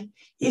head.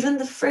 Even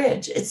the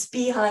fridge, its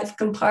beehive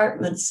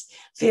compartments,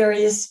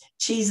 various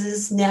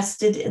cheeses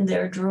nested in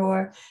their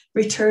drawer,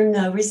 return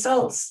no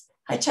results.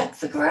 I check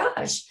the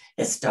garage,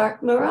 its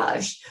dark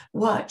mirage,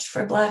 watch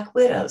for black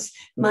widows,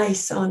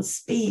 mice on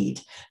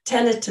speed.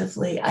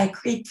 Tentatively, I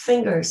creep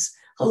fingers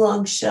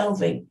along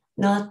shelving,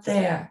 not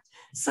there.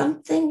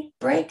 Something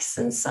breaks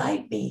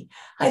inside me.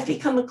 I've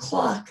become a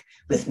clock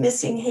with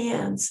missing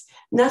hands.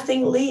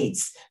 Nothing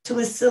leads to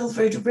a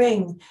silvered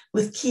ring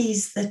with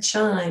keys that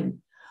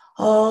chime.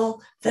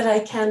 All that I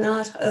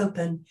cannot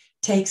open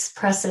takes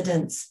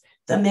precedence.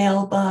 The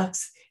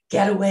mailbox,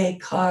 getaway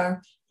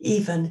car,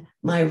 even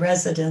my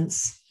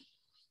residence.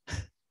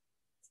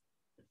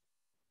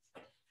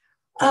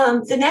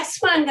 The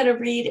next one I'm going to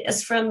read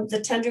is from the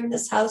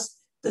Tenderness House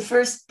the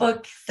first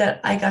book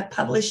that I got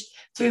published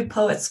through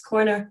Poets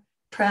Corner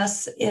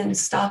Press in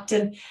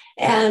Stockton.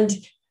 And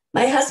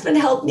my husband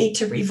helped me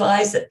to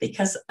revise it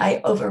because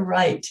I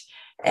overwrite.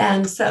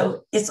 And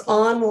so it's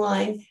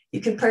online.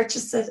 You can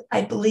purchase it,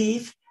 I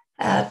believe,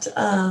 at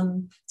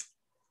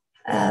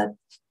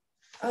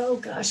oh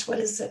gosh, what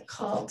is it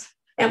called?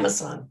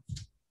 Amazon.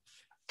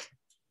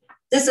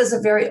 This is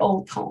a very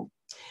old poem.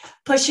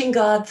 Pushing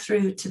God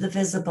through to the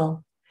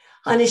visible.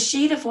 On a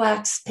sheet of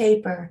wax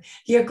paper,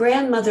 your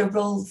grandmother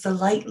rolled the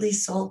lightly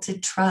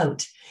salted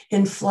trout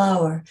in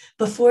flour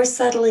before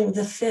settling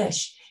the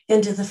fish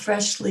into the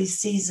freshly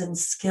seasoned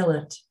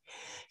skillet.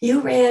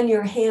 You ran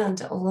your hand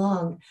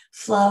along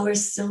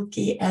flour's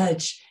silky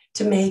edge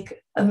to make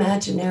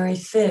imaginary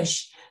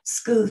fish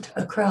scoot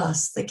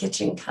across the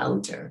kitchen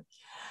counter.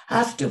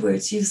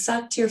 Afterwards, you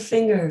sucked your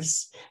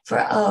fingers for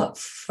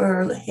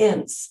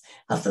hints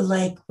of the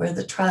lake where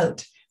the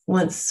trout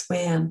once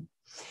swam.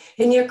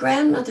 In your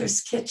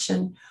grandmother's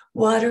kitchen,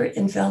 water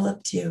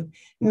enveloped you,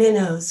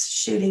 minnows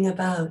shooting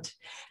about,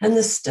 and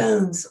the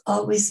stones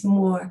always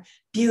more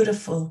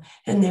beautiful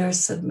in their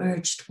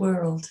submerged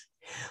world.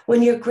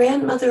 When your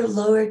grandmother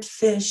lowered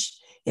fish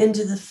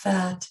into the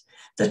fat,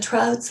 the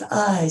trout's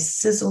eyes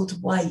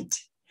sizzled white.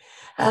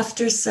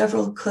 After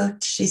several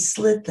cooked, she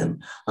slid them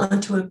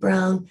onto a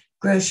brown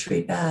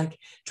grocery bag,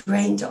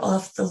 drained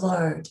off the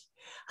lard.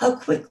 How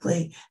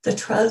quickly the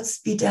trout's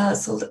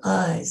bedazzled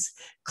eyes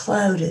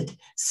clouded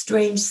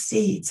strange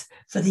seeds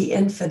for the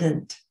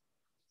infinite.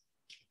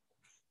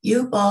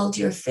 You balled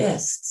your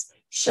fists,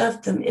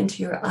 shoved them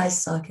into your eye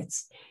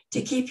sockets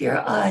to keep your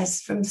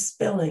eyes from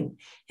spilling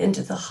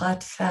into the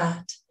hot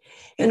fat.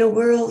 In a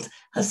world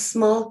of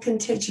small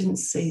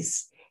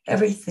contingencies,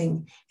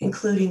 everything,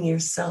 including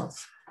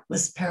yourself,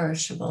 was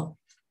perishable.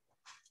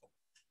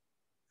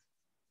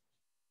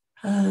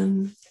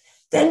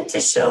 Then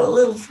to show a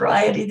little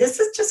variety,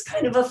 this is just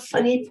kind of a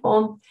funny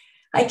poem.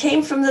 I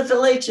came from the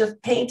village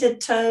of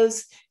painted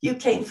toes. You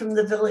came from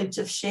the village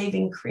of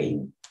shaving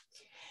cream.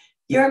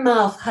 Your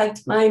mouth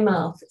hugged my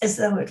mouth as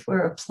though it were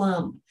a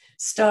plum.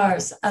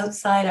 Stars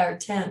outside our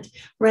tent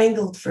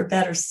wrangled for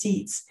better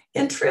seats.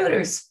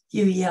 Intruders,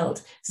 you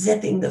yelled,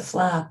 zipping the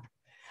flap.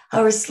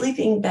 Our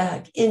sleeping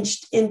bag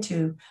inched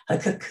into a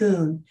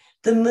cocoon.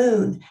 The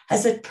moon,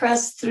 as it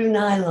pressed through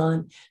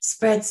nylon,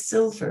 spread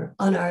silver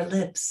on our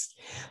lips.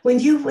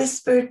 When you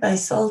whispered my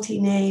salty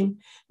name,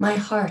 my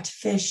heart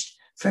fished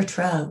for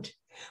trout.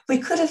 We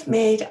could have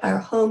made our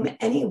home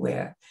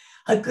anywhere,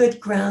 a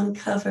good ground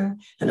cover,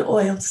 an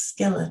oiled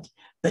skillet,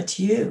 but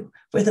you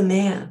were the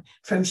man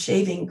from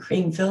Shaving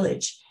Cream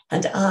Village,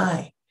 and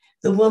I,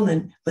 the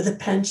woman with a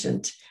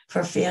penchant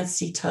for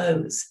fancy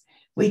toes.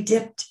 We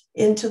dipped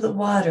into the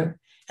water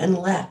and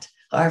let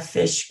our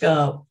fish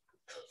go.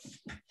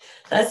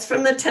 That's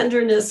from the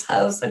Tenderness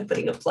House. I'm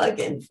putting a plug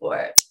in for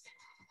it.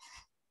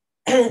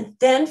 And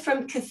then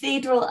from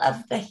Cathedral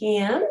of the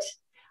Hand.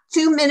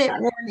 2-minute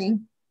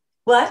warning.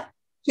 What?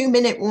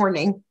 2-minute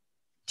warning.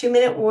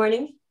 2-minute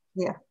warning?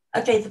 Yeah.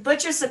 Okay, The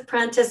Butcher's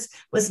Apprentice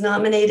was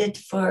nominated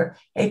for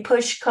a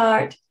push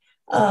cart,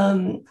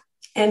 and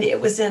it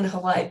was in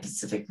Hawaii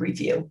Pacific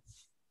Review.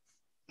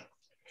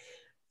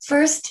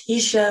 First,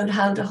 he showed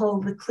how to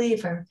hold the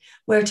cleaver,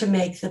 where to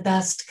make the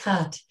best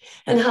cut,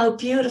 and how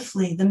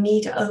beautifully the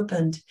meat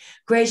opened,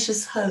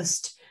 gracious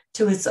host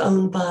to its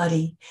own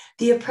body.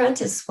 The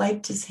apprentice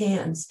wiped his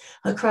hands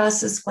across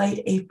his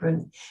white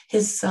apron,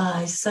 his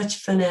sigh, such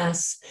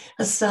finesse,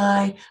 a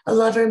sigh a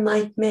lover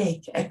might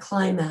make at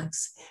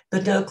climax,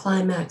 but no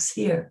climax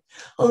here,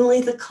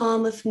 only the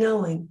calm of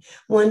knowing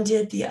one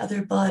did the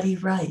other body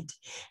right.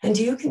 And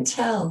you can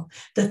tell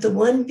that the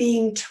one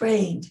being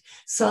trained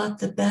sought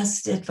the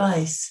best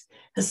advice,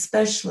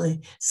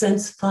 especially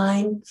since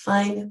fine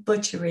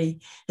butchery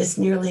is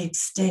nearly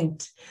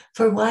extinct.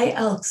 For why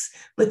else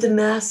would the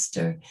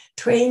master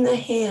train the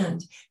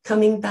hand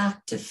coming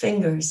back to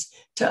fingers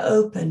to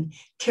open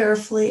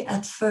carefully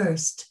at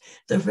first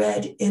the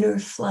red inner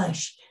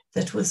flesh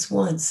that was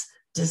once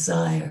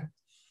desire?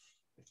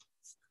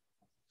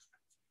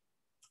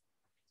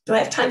 Do I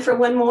have time for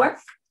one more?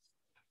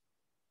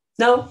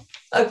 No?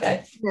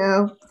 Okay.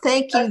 No,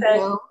 thank you. Okay.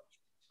 No.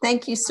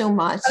 Thank you so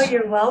much. Oh,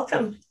 you're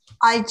welcome.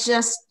 I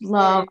just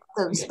love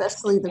those,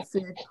 especially the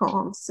food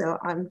poems. So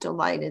I'm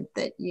delighted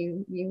that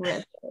you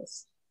read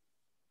those.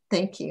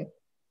 Thank you.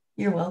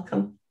 You're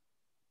welcome.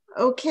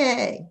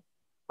 Okay.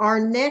 Our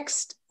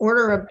next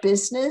order of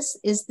business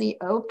is the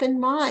open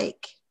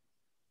mic.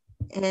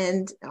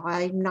 And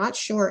I'm not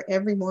sure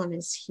everyone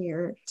is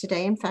here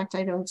today. In fact,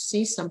 I don't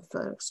see some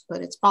folks,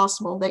 but it's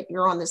possible that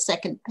you're on the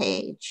second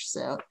page.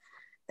 So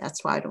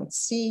that's why I don't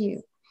see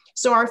you.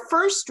 So our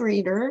first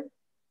reader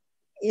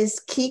is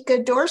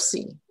Kika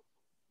Dorsey.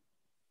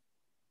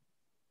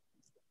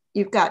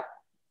 You've got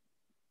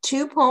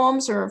 2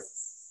 poems, or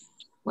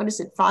what is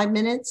it, 5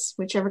 minutes,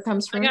 whichever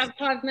comes first. I got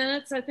 5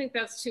 minutes. I think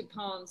that's 2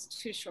 poems,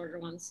 2 shorter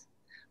ones.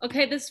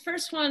 Okay, this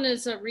first one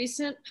is a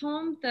recent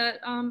poem that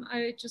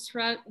I just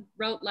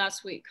wrote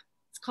last week.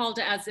 It's called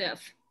As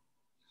If.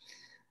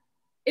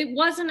 It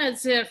wasn't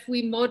as if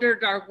we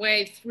motored our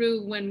way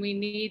through when we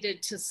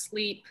needed to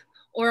sleep,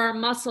 or our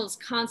muscles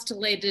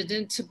constellated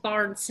into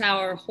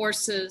barn-sour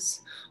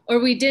horses, or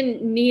we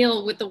didn't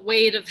kneel with the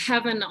weight of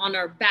heaven on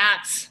our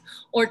backs,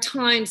 or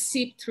time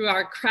seeped through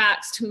our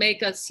cracks to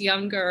make us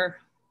younger.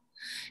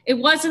 It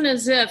wasn't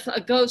as if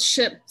a ghost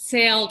ship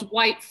sailed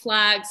white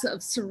flags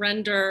of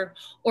surrender,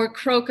 or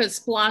crocus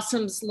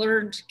blossoms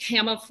learned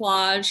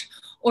camouflage,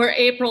 or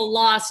April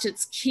lost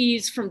its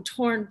keys from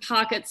torn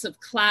pockets of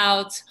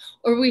clouds,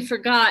 or we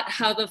forgot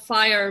how the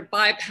fire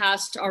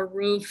bypassed our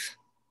roof.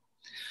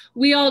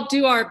 We all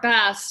do our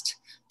best,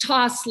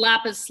 toss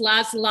lapis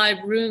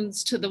lazuli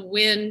runes to the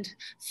wind,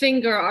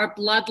 finger our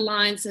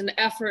bloodlines and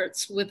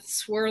efforts with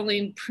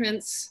swirling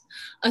prints,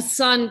 a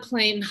son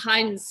playing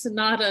Haydn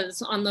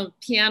sonatas on the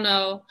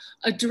piano,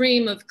 a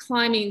dream of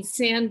climbing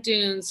sand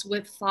dunes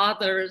with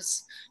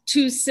fathers,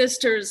 two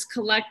sisters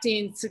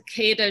collecting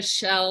cicada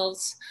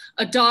shells,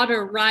 a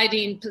daughter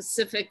riding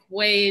Pacific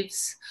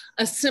waves,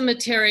 a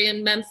cemetery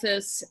in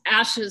Memphis,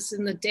 ashes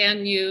in the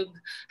Danube,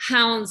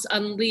 hounds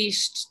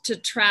unleashed to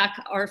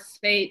track our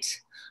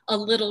fate, a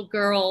little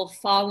girl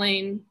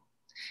falling,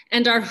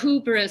 and our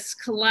hubris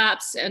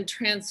collapsed and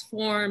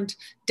transformed,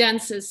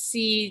 dense as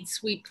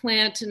seeds we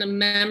plant in a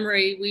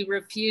memory we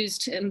refuse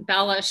to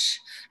embellish,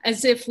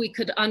 as if we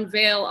could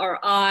unveil our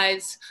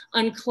eyes,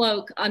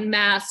 uncloak,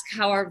 unmask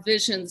how our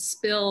vision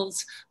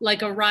spills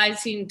like a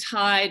rising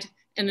tide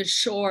in a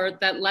shore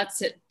that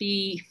lets it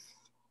be.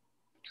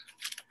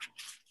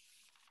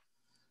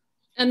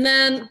 And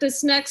then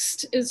this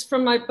next is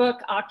from my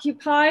book,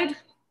 Occupied.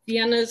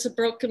 Vienna is a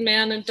broken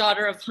man and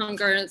daughter of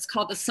hunger, and it's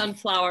called The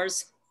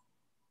Sunflowers.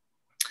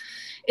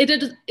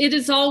 It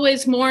is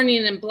always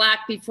morning and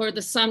black before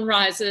the sun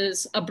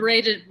rises, a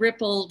braided,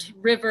 rippled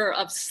river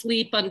of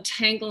sleep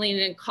untangling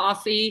in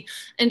coffee,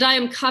 and I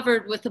am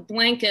covered with a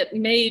blanket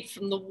made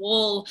from the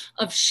wool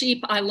of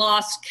sheep I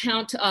lost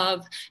count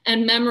of,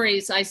 and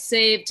memories I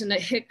saved in a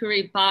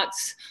hickory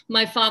box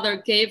my father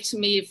gave to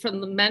me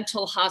from the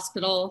mental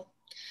hospital.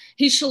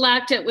 He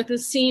shellacked it with a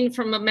scene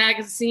from a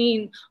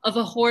magazine of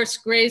a horse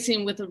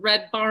grazing with a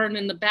red barn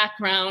in the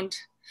background.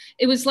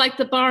 It was like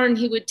the barn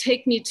he would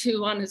take me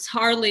to on his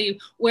Harley,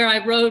 where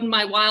I rode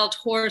my wild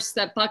horse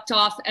that bucked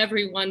off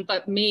everyone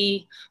but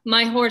me,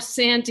 my horse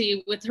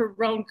Sandy with her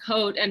roan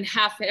coat and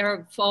half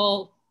Arab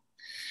foal.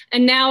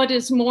 And now it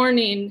is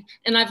morning,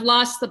 and I've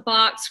lost the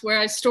box where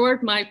I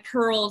stored my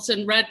pearls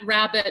and red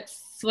rabbit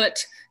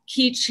foot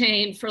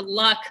keychain. For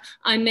luck,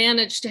 I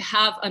managed to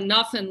have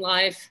enough in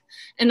life,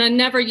 and I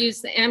never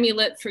used the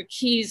amulet for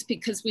keys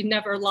because we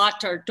never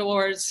locked our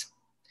doors.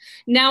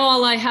 Now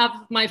all I have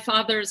of my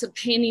father is a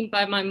painting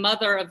by my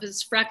mother of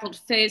his freckled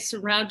face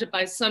surrounded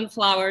by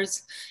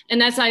sunflowers.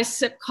 And as I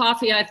sip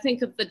coffee, I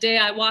think of the day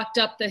I walked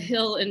up the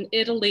hill in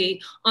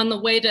Italy on the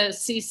way to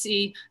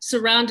Assisi,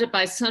 surrounded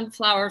by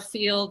sunflower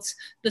fields,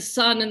 the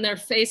sun in their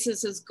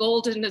faces as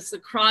golden as the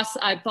cross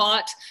I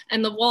bought,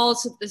 and the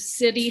walls of the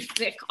city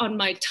thick on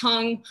my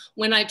tongue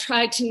when I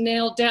tried to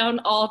nail down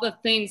all the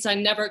things I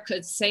never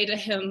could say to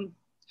him.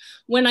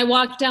 When I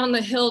walked down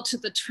the hill to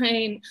the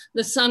train,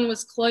 the sun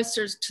was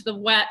cloistered to the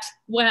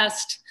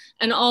west,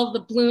 and all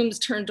the blooms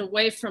turned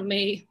away from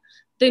me.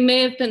 They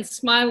may have been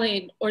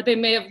smiling, or they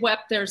may have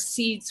wept their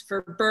seeds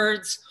for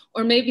birds,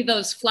 or maybe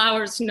those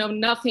flowers know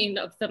nothing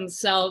of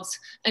themselves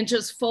and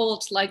just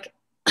fold like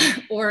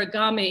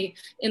origami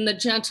in the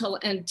gentle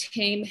and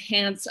tame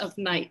hands of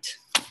night.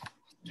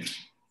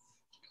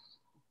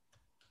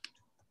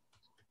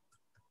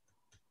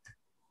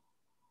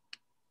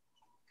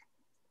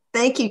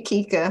 Thank you,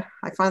 Kika.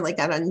 I finally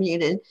got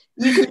unmuted.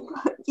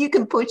 You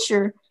can put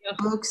your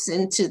books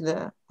into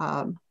the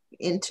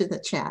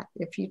chat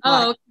if you'd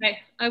like. Oh, okay,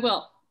 I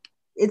will.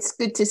 It's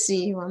good to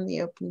see you on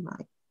the open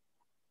mic.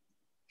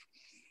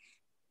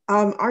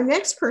 Our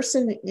next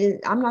person is,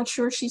 I'm not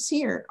sure she's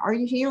here. Are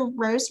you here,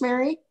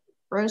 Rosemary?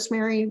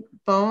 Rosemary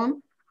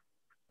Boehm?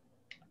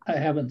 I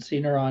haven't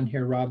seen her on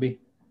here,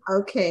 Robbie.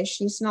 Okay,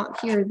 she's not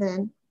here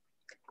then.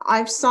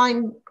 I've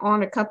signed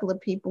on a couple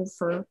of people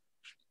for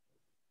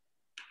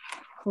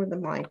the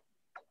mic.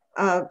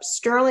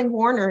 Sterling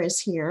Warner is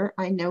here.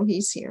 I know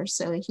he's here,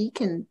 so he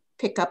can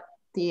pick up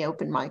the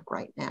open mic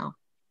right now.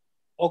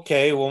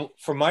 Okay, well,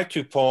 for my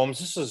two poems,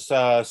 this is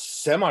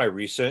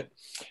semi-recent.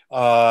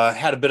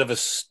 Had a bit of a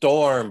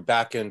storm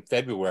back in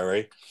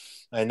February,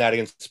 and that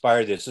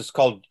inspired this. It's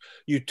called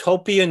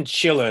Utopian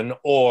Chillin'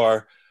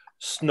 or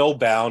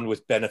Snowbound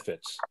with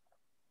Benefits.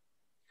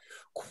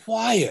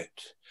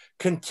 Quiet,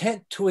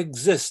 content to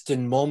exist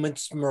in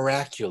moments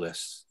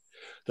miraculous,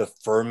 the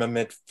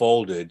firmament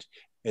folded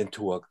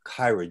into a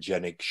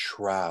chirogenic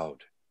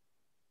shroud.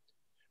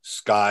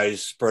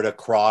 Skies spread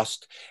across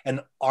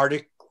an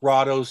Arctic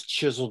grotto's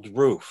chiseled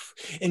roof,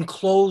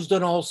 enclosed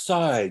on all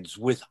sides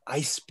with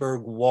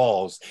iceberg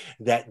walls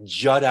that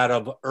jut out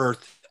of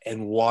earth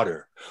and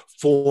water,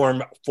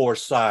 form four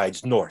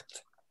sides,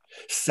 north,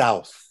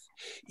 south,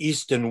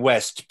 east and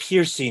west,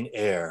 piercing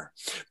air,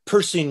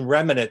 piercing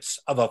remnants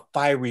of a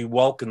fiery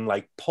welkin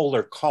like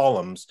polar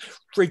columns,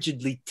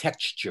 frigidly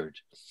textured,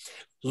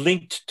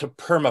 linked to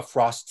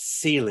permafrost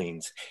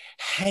ceilings,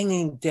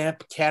 hanging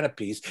damp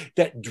canopies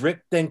that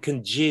drip then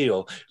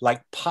congeal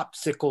like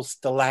popsicle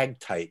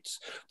stalactites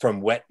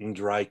from wet and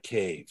dry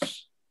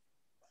caves.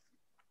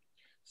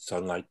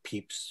 Sunlight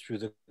peeps through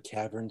the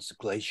cavern's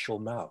glacial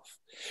mouth,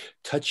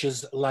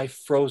 touches life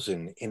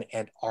frozen in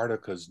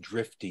Antarctica's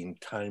drifting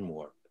time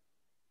warp.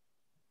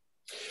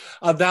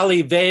 A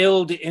valley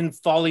veiled in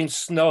falling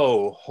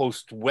snow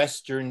hosts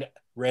western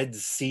red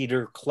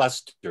cedar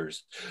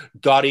clusters,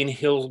 dotting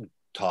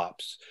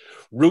hilltops,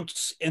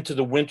 roots into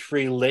the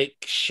wintry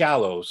lake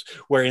shallows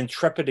where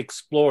intrepid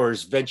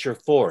explorers venture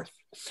forth,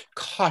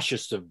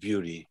 cautious of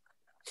beauty,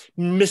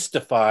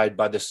 mystified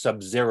by the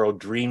sub-zero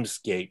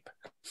dreamscape,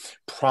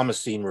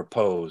 promising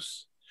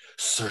repose,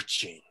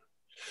 searching,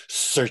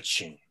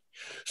 searching,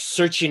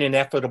 searching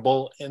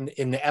ineffable and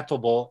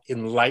ineffable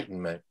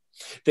enlightenment.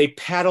 They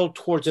paddle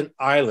towards an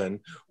island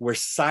where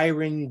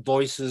siren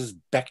voices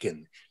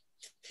beckon.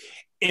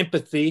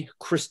 Empathy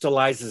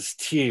crystallizes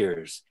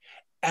tears.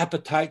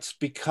 Appetites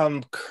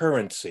become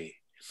currency,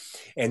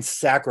 and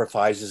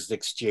sacrifices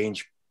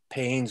exchange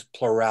pain's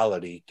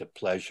plurality to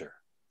pleasure.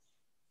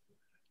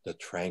 The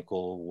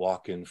tranquil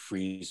walk-in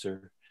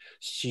freezer,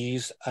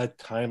 she's a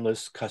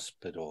timeless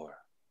cuspidor,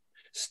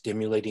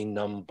 stimulating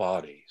numb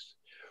bodies,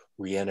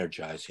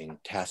 re-energizing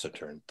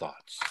taciturn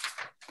thoughts.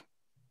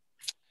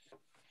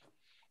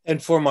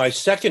 And for my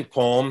second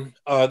poem,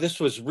 this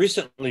was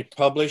recently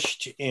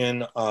published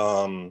in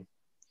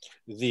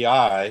The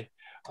Eye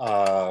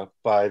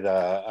by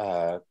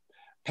the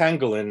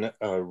Pangolin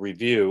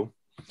Review,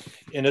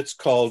 and it's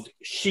called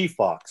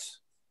She-Fox.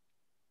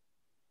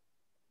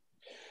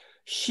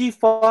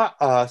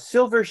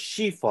 Silver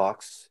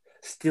she-fox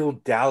still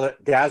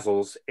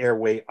dazzles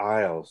airway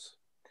aisles.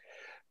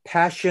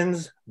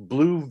 Passion's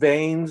blue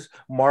veins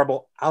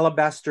marble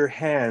alabaster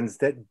hands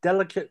that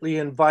delicately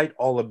invite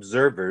all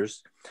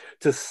observers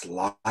to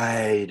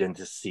slide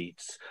into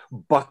seats,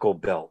 buckle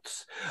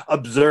belts,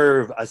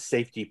 observe a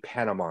safety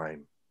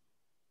pantomime.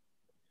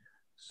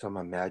 Some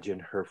imagine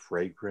her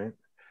fragrant,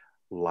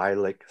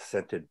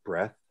 lilac-scented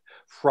breath,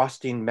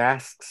 frosting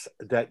masks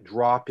that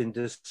drop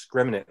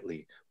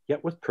indiscriminately,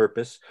 yet with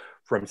purpose,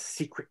 from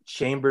secret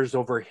chambers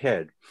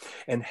overhead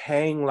and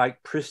hang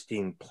like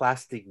pristine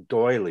plastic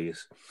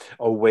doilies,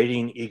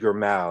 awaiting eager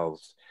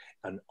mouths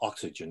and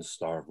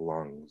oxygen-starved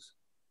lungs.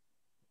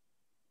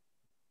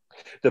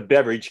 The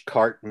beverage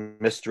cart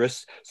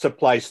mistress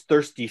supplies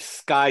thirsty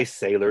sky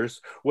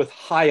sailors with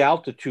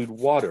high-altitude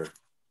water,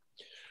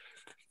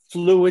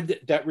 fluid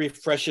that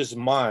refreshes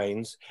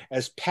minds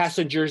as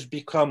passengers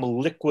become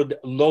liquid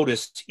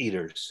lotus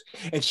eaters,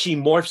 and she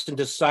morphs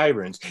into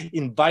sirens,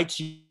 invites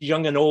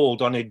young and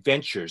old on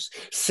adventures,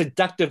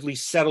 seductively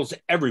settles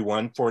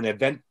everyone for an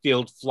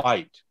event-filled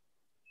flight.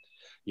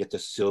 Yet the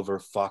silver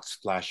fox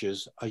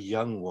flashes a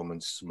young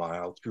woman's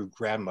smile through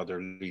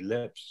grandmotherly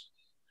lips.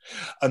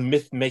 A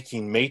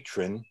myth-making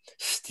matron,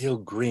 still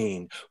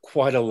green,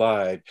 quite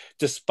alive,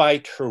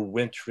 despite her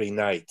wintry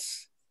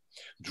nights,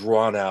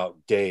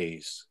 drawn-out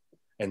days,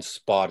 and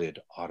spotted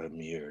autumn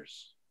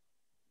years.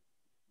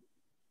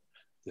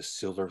 The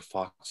silver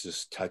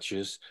fox's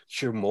touches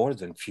cure more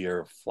than fear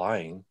of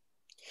flying,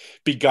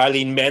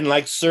 beguiling men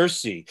like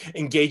Circe,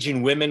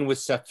 engaging women with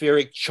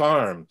sapphiric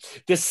charm.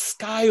 This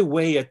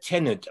skyway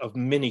attendant of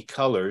many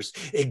colors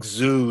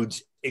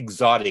exudes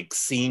exotic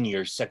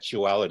senior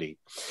sexuality,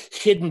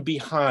 hidden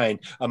behind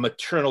a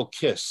maternal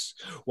kiss,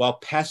 while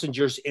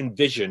passengers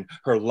envision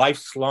her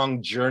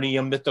life's-long journey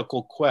a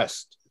mythical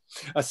quest,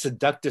 a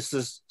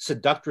seductress's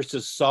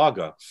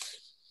saga,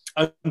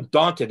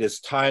 undaunted as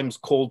time's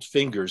cold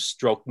fingers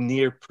stroke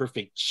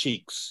near-perfect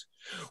cheeks,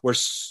 where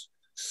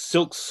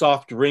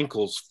silk-soft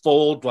wrinkles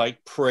fold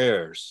like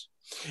prayers,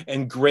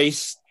 and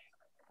grace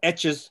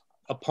etches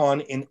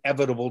upon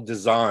inevitable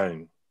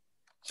design.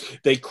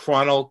 They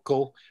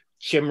chronicle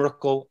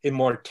chimerical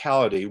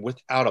immortality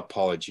without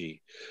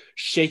apology,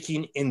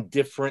 shaking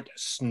indifferent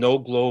snow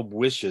globe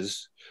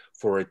wishes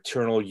for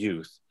eternal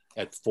youth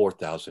at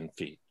 4,000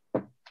 feet.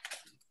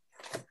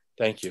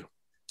 Thank you.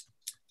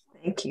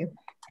 Thank you.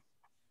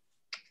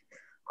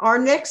 Our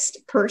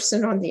next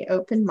person on the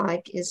open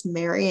mic is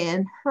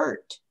Marianne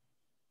Hurt.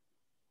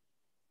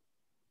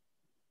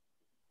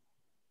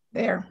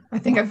 There, I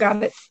think I've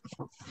got it.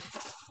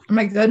 Am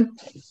I good?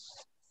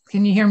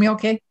 Can you hear me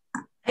okay?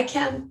 I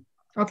can.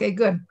 Okay,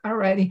 good. All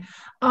righty.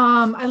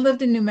 I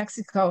lived in New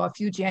Mexico a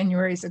few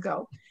Januaries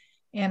ago,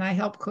 and I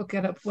helped cook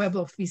at a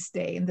Pueblo feast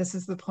day, and this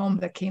is the poem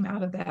that came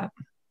out of that.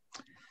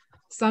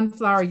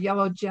 Sunflower,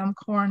 yellow gem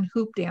corn,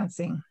 hoop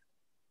dancing.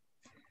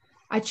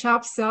 I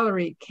chop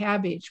celery,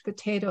 cabbage,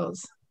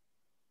 potatoes,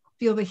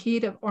 feel the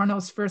heat of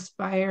Orno's first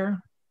fire,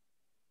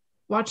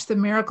 watch the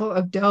miracle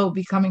of dough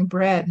becoming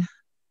bread,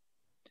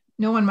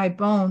 know in my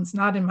bones,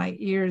 not in my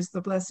ears,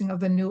 the blessing of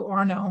the new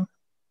Orno,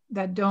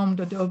 that domed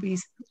adobe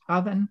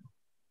oven.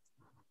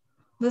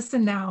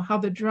 Listen now how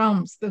the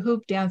drums, the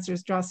hoop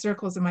dancers draw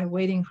circles in my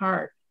waiting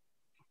heart,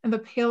 and the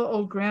pale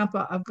old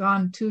grandpa of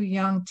gone too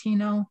young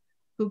Tino,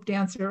 hoop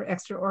dancer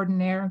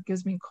extraordinaire,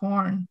 gives me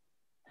corn.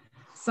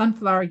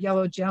 Sunflower,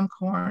 yellow gem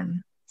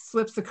corn,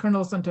 slips the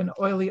kernels into an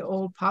oily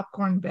old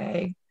popcorn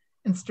bag,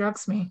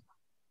 instructs me.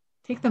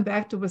 Take them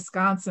back to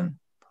Wisconsin,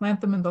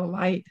 plant them in the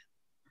light,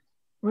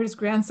 where his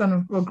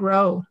grandson will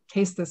grow,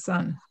 taste the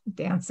sun,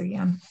 dance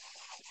again.